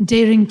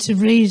daring to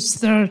raise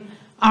their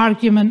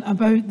argument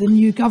about the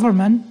new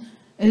government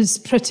is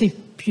pretty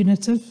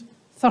punitive.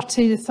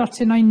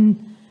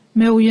 39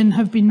 million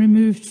have been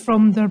removed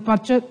from their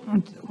budget,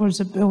 or is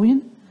it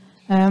billion?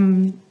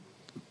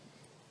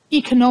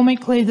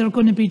 Economically, they're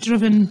going to be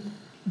driven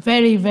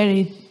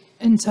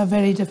into a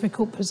very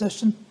difficult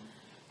position.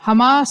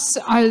 Hamas,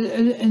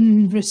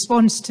 in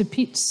response to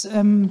Pete's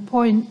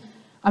point,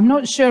 I'm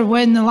not sure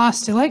when the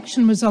last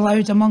election was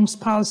allowed amongst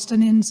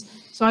Palestinians,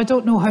 so I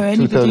don't know how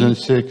anybody...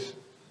 2006.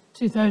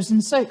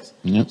 2006.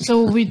 Yep.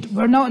 So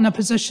we're not in a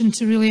position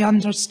to really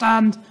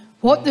understand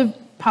what the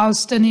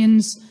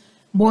Palestinians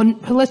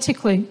want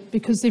politically,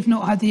 because they've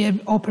not had the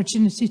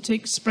opportunity to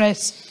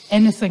express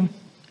anything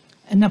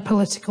in a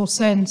political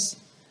sense.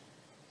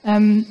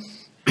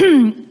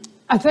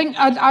 I think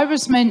I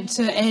was meant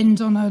to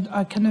end on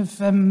a kind of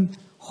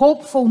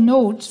hopeful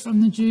note from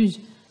the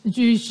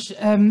Jewish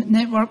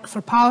Network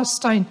for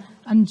Palestine.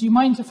 And do you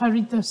mind if I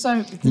read this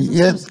out?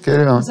 Yes,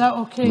 carry on. Is that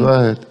okay? Go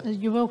ahead.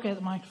 You will get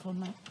the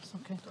microphone now. It's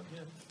okay.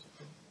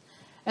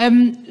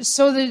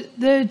 So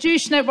the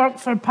Jewish Network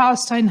for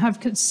Palestine have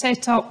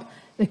set up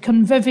the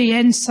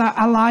Convivienza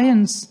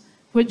Alliance,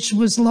 which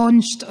was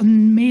launched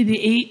on May the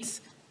 8th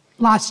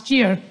last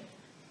year.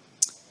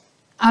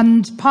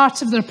 And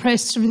part of their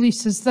press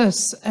release is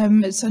this.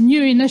 It's a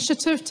new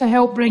initiative to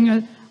help bring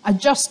a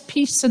just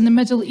peace in the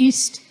Middle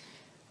East,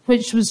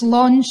 which was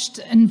launched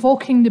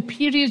invoking the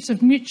periods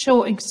of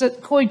mutual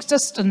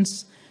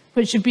coexistence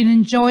which have been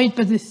enjoyed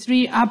by the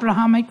three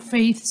Abrahamic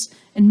faiths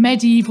in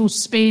medieval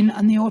Spain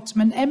and the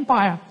Ottoman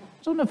Empire.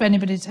 I don't know if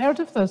anybody's heard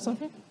of this,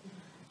 have you?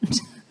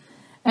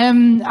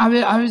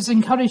 I was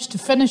encouraged to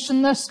finish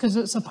on this because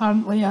it's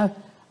apparently a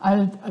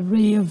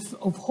ray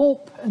of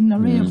hope and a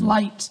ray of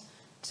light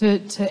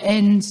to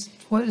end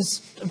what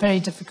is a very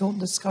difficult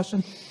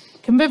discussion.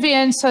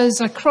 Convivienza is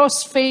a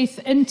cross-faith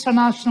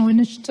international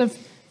initiative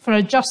for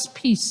a just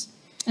peace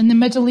in the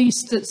Middle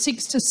East that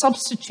seeks to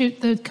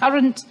substitute the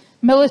current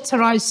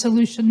militarised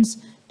solutions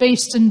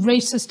based in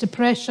racist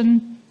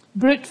oppression,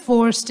 brute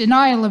force,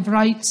 denial of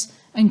rights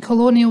and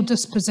colonial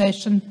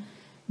dispossession,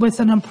 with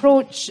an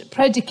approach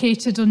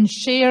predicated on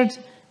shared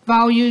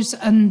values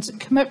and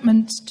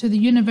commitment to the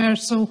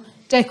Universal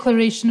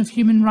Declaration of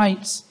Human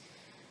Rights.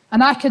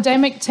 An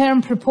academic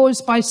term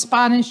proposed by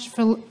Spanish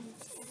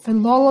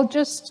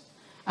philologist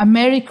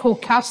Americo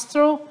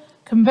Castro,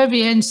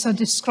 Convivienza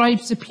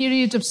describes the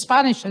period of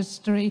Spanish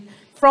history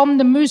from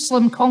the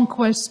Muslim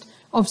conquest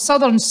of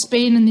southern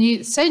Spain in the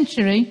 8th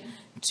century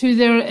to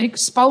their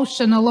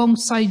expulsion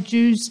alongside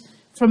Jews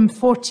from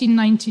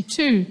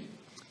 1492.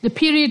 The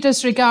period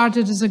is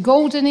regarded as a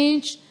golden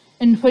age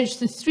in which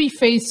the three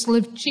faiths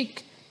lived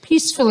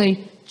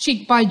peacefully,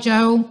 cheek by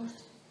jowl,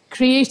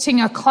 creating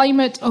a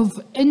climate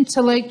of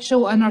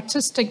intellectual and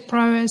artistic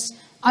prowess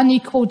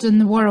unequalled in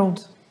the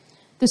world.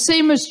 The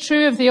same is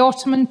true of the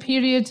Ottoman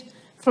period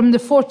from the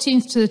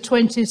 14th to the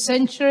 20th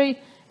century,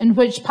 in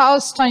which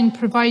Palestine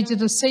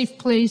provided a safe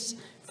place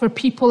for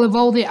people of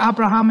all the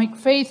Abrahamic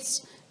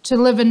faiths to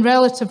live in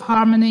relative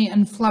harmony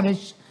and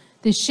flourish.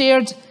 They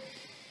shared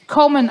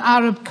common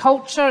Arab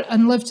culture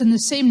and lived in the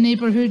same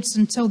neighbourhoods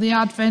until the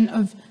advent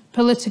of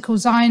political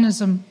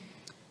Zionism.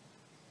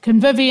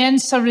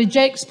 Convivienza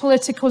rejects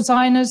political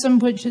Zionism,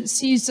 which it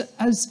sees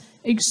as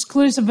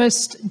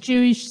exclusivist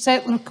Jewish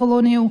settler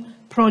colonial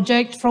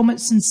project from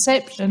its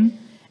inception,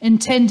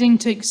 intending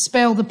to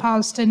expel the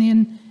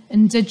Palestinian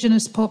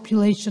indigenous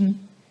population.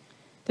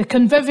 The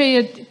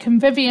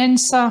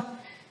Convivienza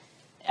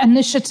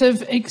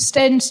initiative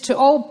extends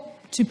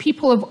to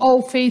people of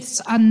all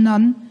faiths and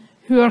none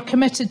who are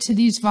committed to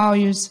these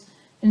values.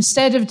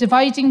 Instead of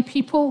dividing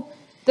people,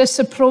 this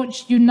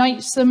approach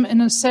unites them in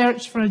a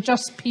search for a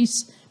just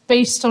peace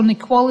based on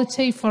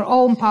equality for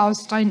all in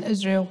Palestine,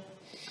 Israel.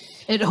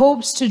 It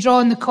hopes to draw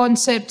on the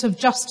concept of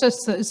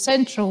justice that is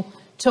central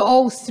to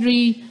all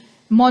three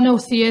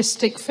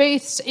monotheistic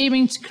faiths,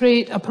 aiming to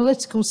create a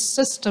political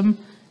system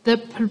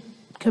that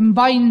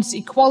combines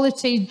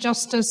equality,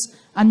 justice,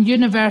 and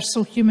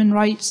universal human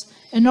rights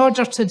in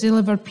order to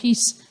deliver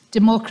peace,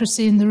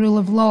 democracy, and the rule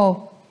of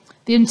law.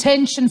 The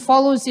intention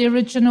follows the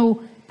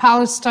original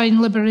Palestine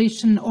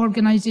Liberation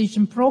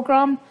Organization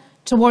programme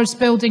towards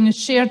building a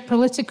shared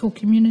political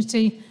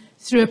community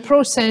through a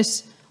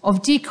process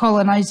of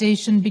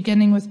decolonisation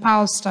beginning with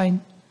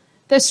Palestine.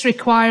 This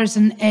requires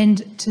an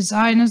end to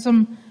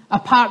Zionism,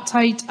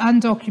 apartheid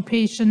and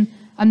occupation,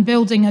 and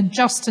building a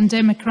just and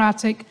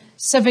democratic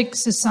civic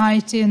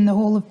society in the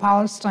whole of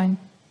Palestine.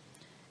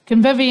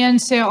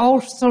 Convivienza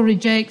also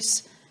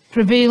rejects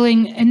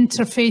prevailing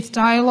interfaith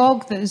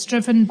dialogue that is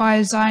driven by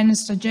a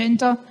Zionist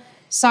agenda,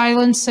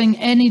 silencing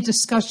any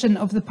discussion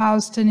of the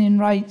Palestinian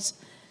rights.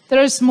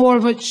 There is more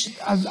which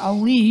I'll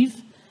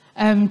leave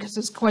because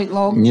it's quite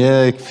long.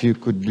 Yeah, if you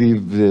could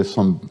leave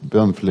some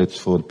pamphlets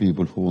for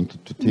people who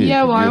wanted to take.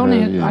 Yeah,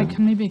 well, I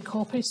can maybe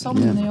copy some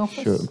in the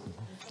office. Sure.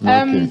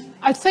 Okay.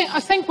 I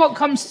think what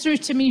comes through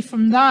to me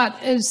from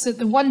that is that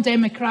the one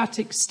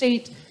democratic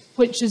state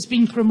which has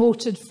been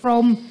promoted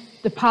from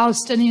the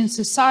Palestinian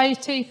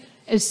society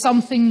is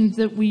something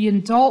that we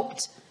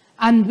adopt,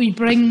 and we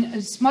bring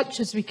as much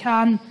as we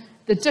can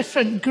the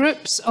different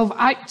groups of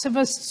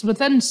activists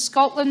within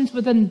Scotland,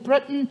 within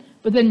Britain,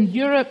 within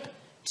Europe,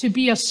 to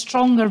be a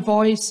stronger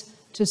voice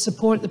to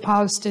support the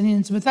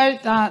Palestinians.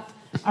 Without that,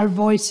 our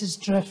voices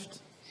drift.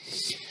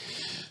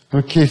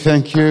 Okay,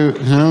 thank you,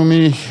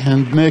 Naomi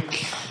and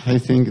Mick. I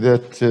think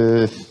that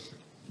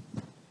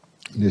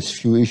there's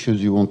few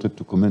issues you wanted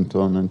to comment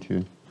on, aren't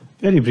you?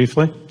 Very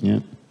briefly. Yeah.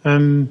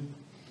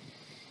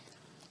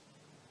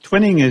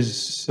 Twinning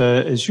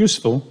is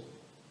useful,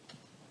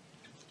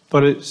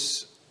 but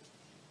it's,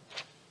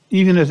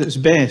 even at its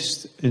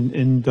best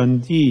in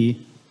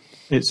Dundee,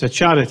 it's a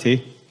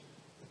charity,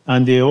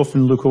 and they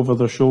often look over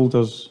their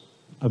shoulders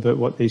about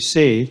what they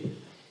say,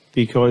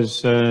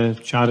 because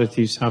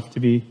charities have to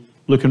be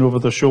looking over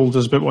their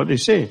shoulders about what they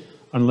say,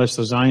 unless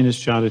they're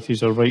Zionist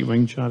charities or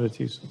right-wing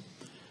charities.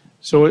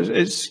 So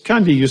it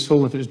can be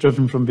useful if it's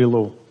driven from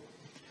below.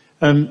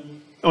 On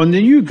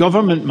the new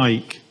government,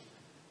 Mike,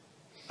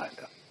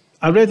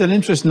 I read an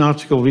interesting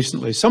article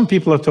recently. Some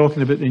people are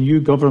talking about the new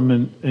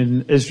government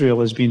in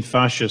Israel as being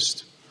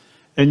fascist.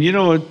 And, you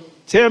know,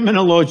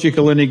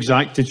 terminological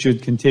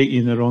inexactitude can take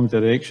you in the wrong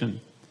direction.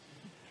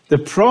 The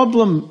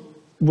problem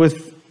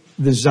with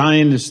the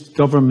Zionist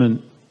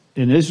government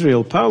in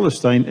Israel,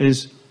 Palestine,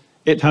 is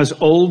it has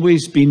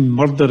always been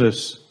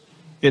murderous.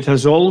 It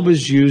has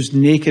always used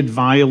naked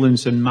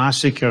violence and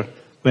massacre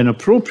when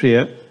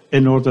appropriate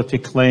in order to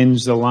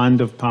cleanse the land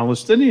of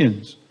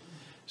Palestinians.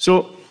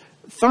 So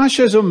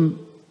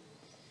fascism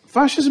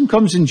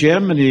comes in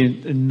Germany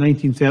in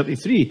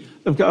 1933.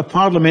 They've got a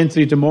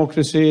parliamentary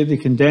democracy, they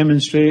can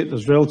demonstrate,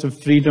 there's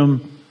relative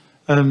freedom,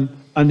 and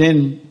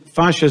then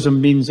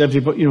fascism means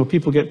everybody, you know,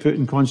 people get put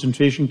in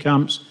concentration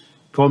camps,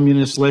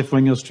 communists,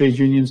 left-wingers, trade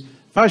unions.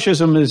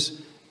 Fascism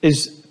is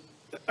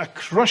a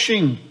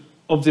crushing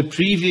of the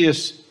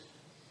previous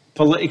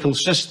political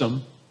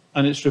system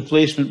and its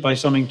replacement by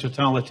something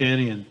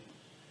totalitarian.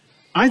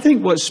 I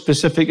think what's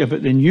specific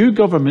about the new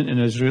government in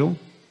Israel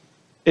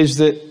is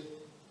that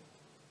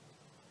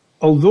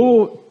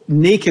although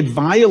naked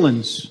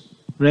violence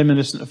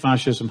reminiscent of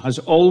fascism has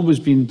always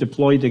been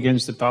deployed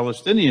against the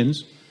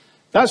Palestinians,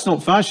 that's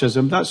not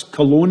fascism, that's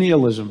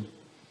colonialism.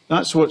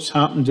 That's what's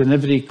happened in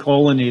every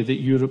colony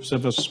that Europe's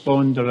ever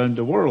spawned around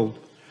the world.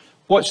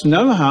 What's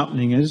now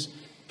happening is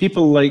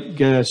people like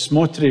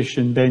Smotrich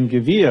and Ben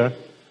Gvir,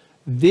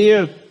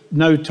 they're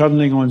now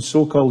turning on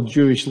so-called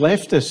Jewish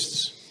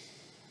leftists,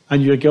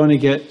 and you're going to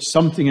get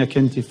something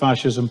akin to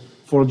fascism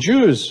for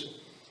Jews.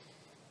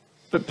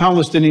 But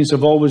Palestinians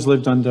have always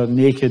lived under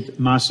naked,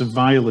 massive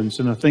violence,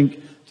 and I think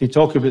to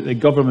talk about the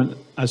government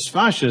as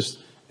fascist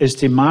is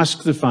to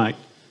mask the fact,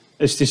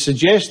 is to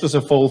suggest there's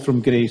a fall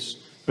from grace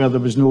where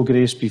there was no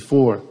grace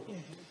before.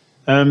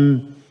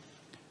 You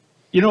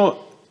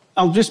know,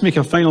 I'll just make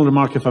a final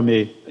remark if I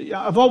may.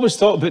 I've always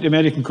thought about the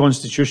American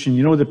Constitution,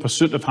 you know, the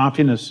pursuit of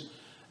happiness.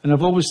 And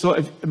I've always thought,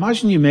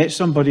 imagine you met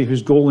somebody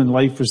whose goal in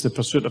life was the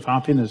pursuit of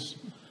happiness.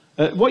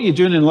 What are you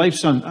doing in life,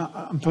 son?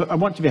 I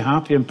want to be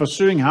happy. I'm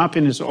pursuing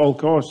happiness at all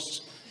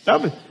costs.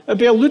 That'd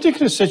be a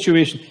ludicrous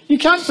situation. You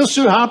can't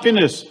pursue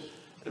happiness.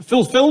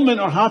 Fulfillment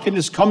or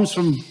happiness comes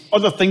from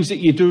other things that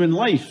you do in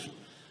life.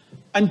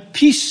 And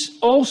peace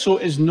also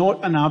is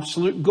not an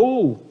absolute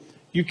goal.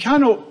 You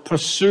cannot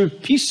pursue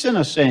peace in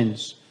a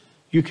sense.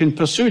 You can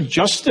pursue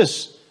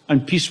justice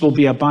and peace will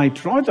be a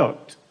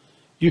byproduct.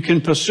 You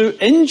can pursue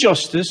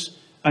injustice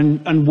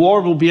and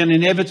war will be an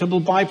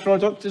inevitable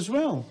byproduct as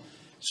well.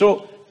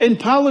 So in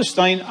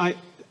Palestine,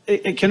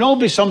 it can all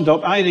be summed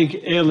up.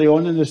 Eurig early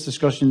on in this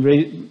discussion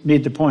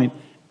made the point,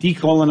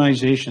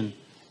 decolonization,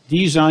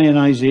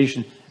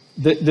 de-Zionization,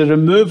 the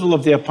removal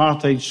of the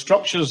apartheid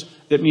structures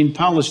that mean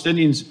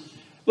Palestinians.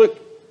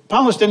 Look,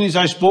 Palestinians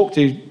I spoke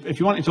to, if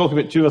you want to talk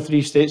about 2 or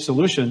 3 state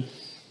solution,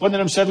 one of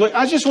them said, look,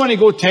 I just want to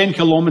go 10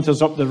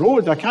 kilometres up the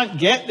road. I can't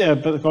get there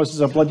because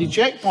there's a bloody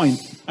checkpoint.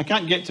 I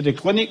can't get to the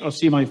clinic or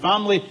see my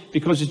family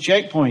because of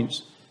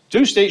checkpoints.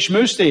 2-state,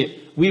 schmoo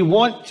state. We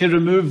want to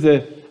remove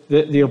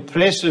the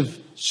oppressive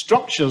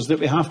structures that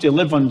we have to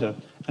live under.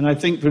 And I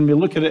think when we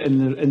look at it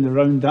in the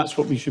round, that's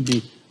what we should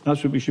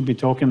be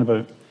talking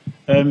about.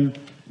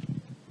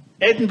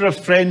 Edinburgh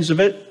friends of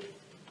it.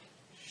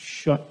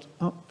 Shut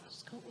up.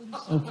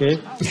 Okay.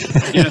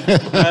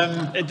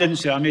 Yeah, it didn't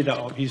say that. I made that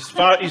up. He's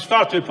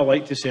far too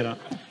polite to say that.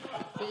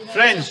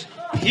 Friends,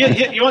 here,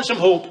 you want some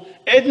hope?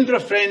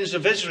 Edinburgh Friends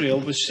of Israel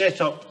was set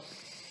up.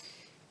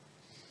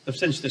 They've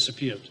since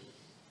disappeared.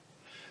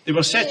 They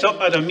were set up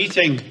at a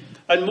meeting,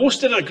 and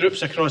most of their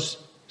groups across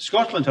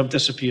Scotland have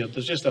disappeared.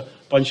 There's just a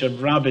bunch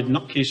of rabid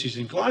nutcases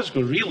in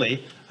Glasgow,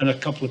 really, and a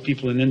couple of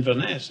people in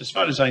Inverness, as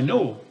far as I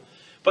know.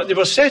 But they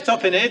were set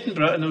up in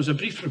Edinburgh, and there was a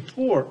brief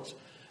report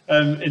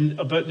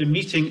about the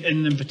meeting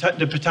in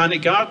the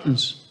Botanic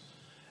Gardens.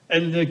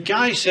 And the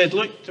guy said,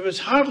 look, there was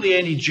hardly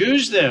any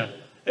Jews there.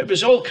 It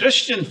was all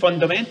Christian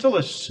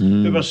fundamentalists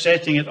who were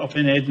setting it up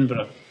in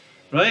Edinburgh,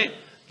 right?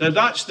 Now,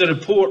 that's the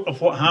report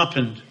of what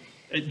happened.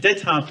 It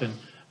did happen.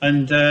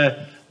 And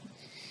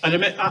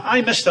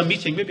I missed a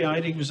meeting, maybe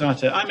Eurig was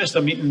at it. I missed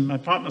a meeting, my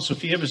partner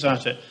Sophia was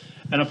at it.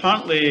 And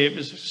apparently it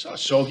was a sort of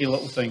soggy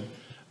little thing.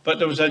 But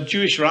there was a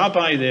Jewish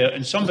rabbi there,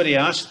 and somebody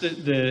asked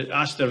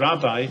the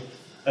rabbi,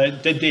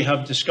 did they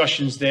have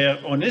discussions there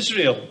on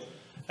Israel?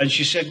 And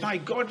she said, my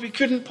God, we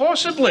couldn't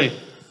possibly.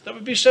 That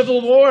would be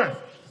civil war.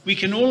 We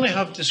can only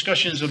have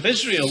discussions of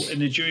Israel in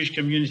the Jewish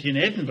community in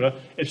Edinburgh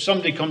if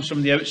somebody comes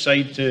from the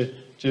outside to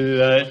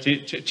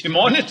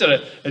monitor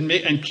it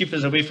and keep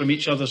us away from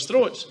each other's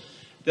throats.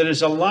 There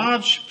is a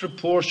large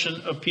proportion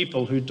of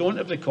people who don't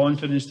have the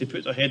confidence to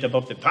put their head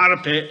above the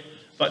parapet,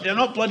 but they're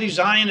not bloody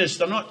Zionists,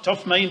 they're not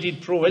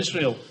tough-minded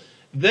pro-Israel.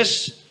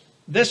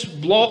 This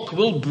block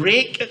will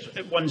break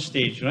at one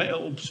stage, right?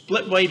 It will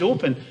split wide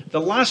open.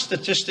 The last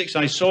statistics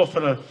I saw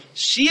for a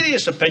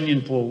serious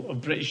opinion poll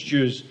of British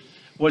Jews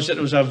was that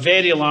there was a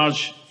very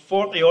large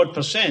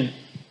 40-odd%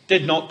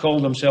 did not call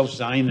themselves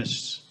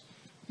Zionists.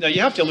 Now,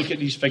 you have to look at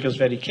these figures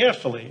very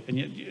carefully, and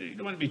you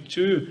don't want to be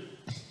too,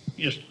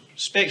 your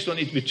specs don't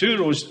need to be too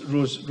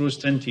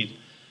rose-tinted.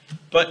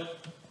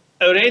 But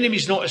our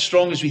enemy's not as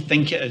strong as we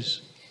think it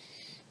is.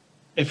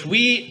 If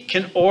we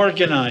can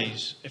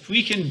organise, if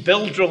we can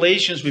build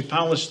relations with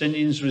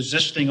Palestinians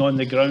resisting on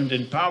the ground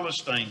in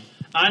Palestine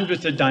and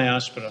with the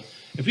diaspora,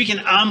 if we can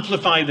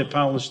amplify the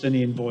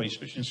Palestinian voice,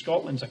 which in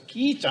Scotland's a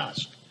key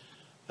task,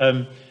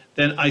 then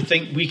I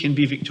think we can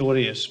be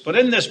victorious. But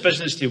in this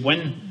business to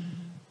win,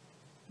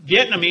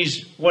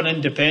 Vietnamese won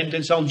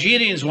independence,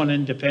 Algerians won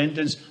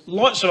independence,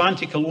 lots of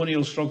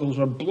anti-colonial struggles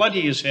were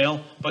bloody as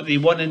hell, but they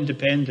won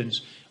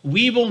independence.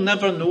 We will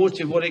never know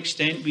to what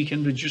extent we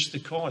can reduce the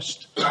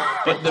cost.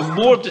 But the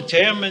more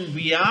determined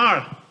we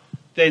are,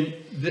 then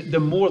the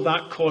more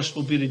that cost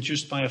will be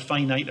reduced by a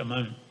finite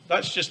amount.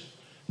 That's just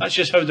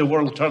how the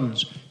world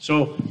turns.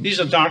 So these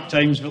are dark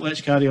times, but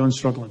let's carry on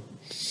struggling.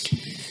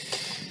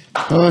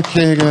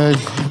 Okay, guys.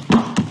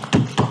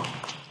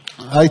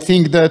 I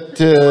think that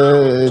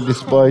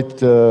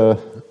despite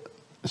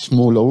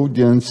small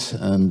audience,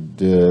 and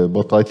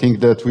but I think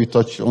that we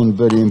touch on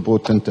very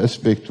important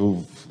aspect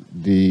of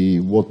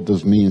what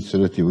does mean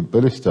solidarity with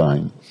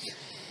Palestine.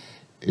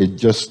 It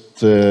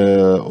just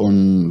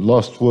on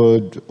last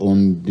word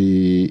on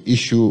the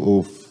issue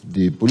of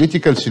the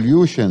political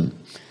solution.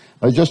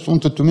 I just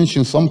wanted to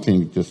mention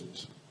something.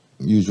 Just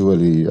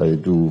usually I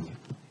do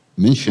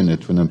mention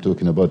it when I'm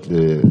talking about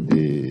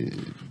the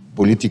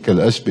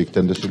political aspect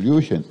and the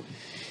solution.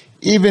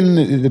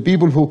 Even the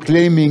people who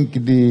claiming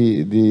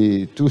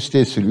the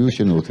two-state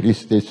solution or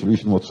three-state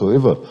solution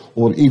whatsoever,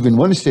 or even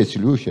one-state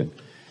solution,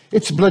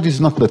 its blood is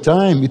not the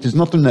time. It is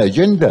not on the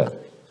agenda.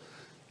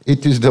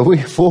 It is the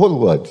way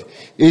forward.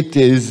 It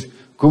is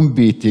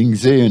combating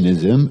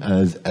Zionism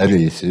as a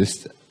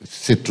racist,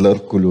 settler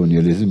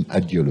colonialism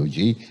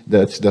ideology.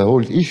 That's the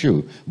whole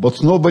issue.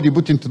 But nobody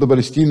put into the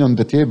Palestinian on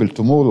the table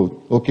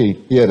tomorrow. Okay,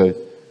 here.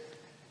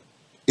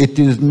 It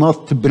is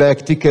not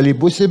practically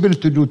possible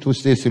to do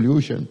two-state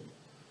solution.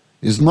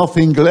 There's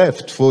nothing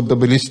left for the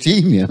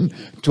Palestinian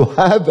to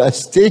have a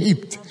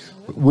state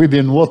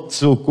within what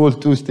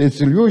so-called two-state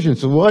solution.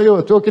 So what are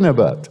you talking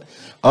about?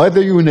 Either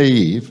you're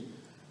naive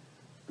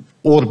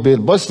or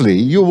purposely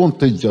you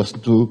wanted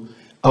just to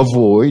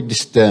avoid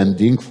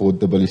standing for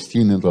the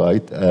Palestinian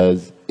right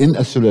as in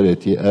a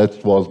solidarity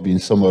as was being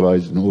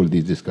summarized in all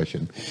these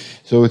discussions.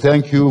 So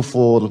thank you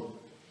for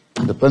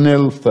the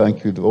panel,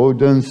 thank you to the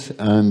audience,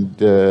 and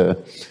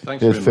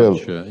thanks very Phil.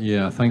 much.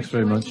 Yeah, thanks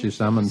very much,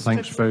 Issam, and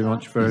thanks very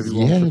much for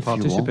everyone for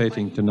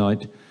participating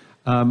tonight.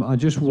 I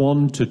just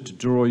wanted to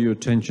draw your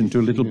attention to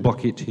a little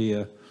bucket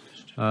here,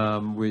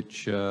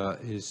 which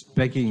is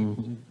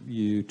begging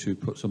you to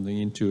put something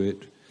into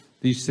it.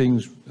 These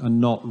things are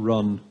not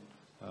run,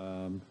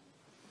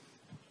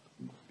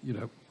 you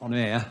know, on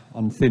air,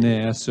 on thin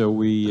air. So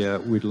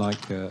we'd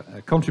like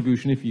a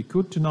contribution, if you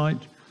could,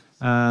 tonight.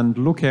 And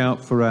look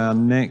out for our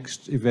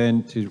next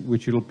event,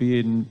 which it'll be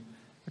in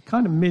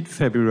kind of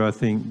mid-February, I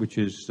think, which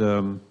is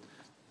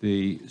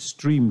the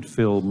streamed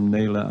film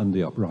Naylor and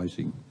the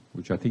Uprising,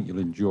 which I think you'll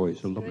enjoy.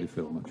 It's a lovely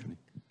film, actually.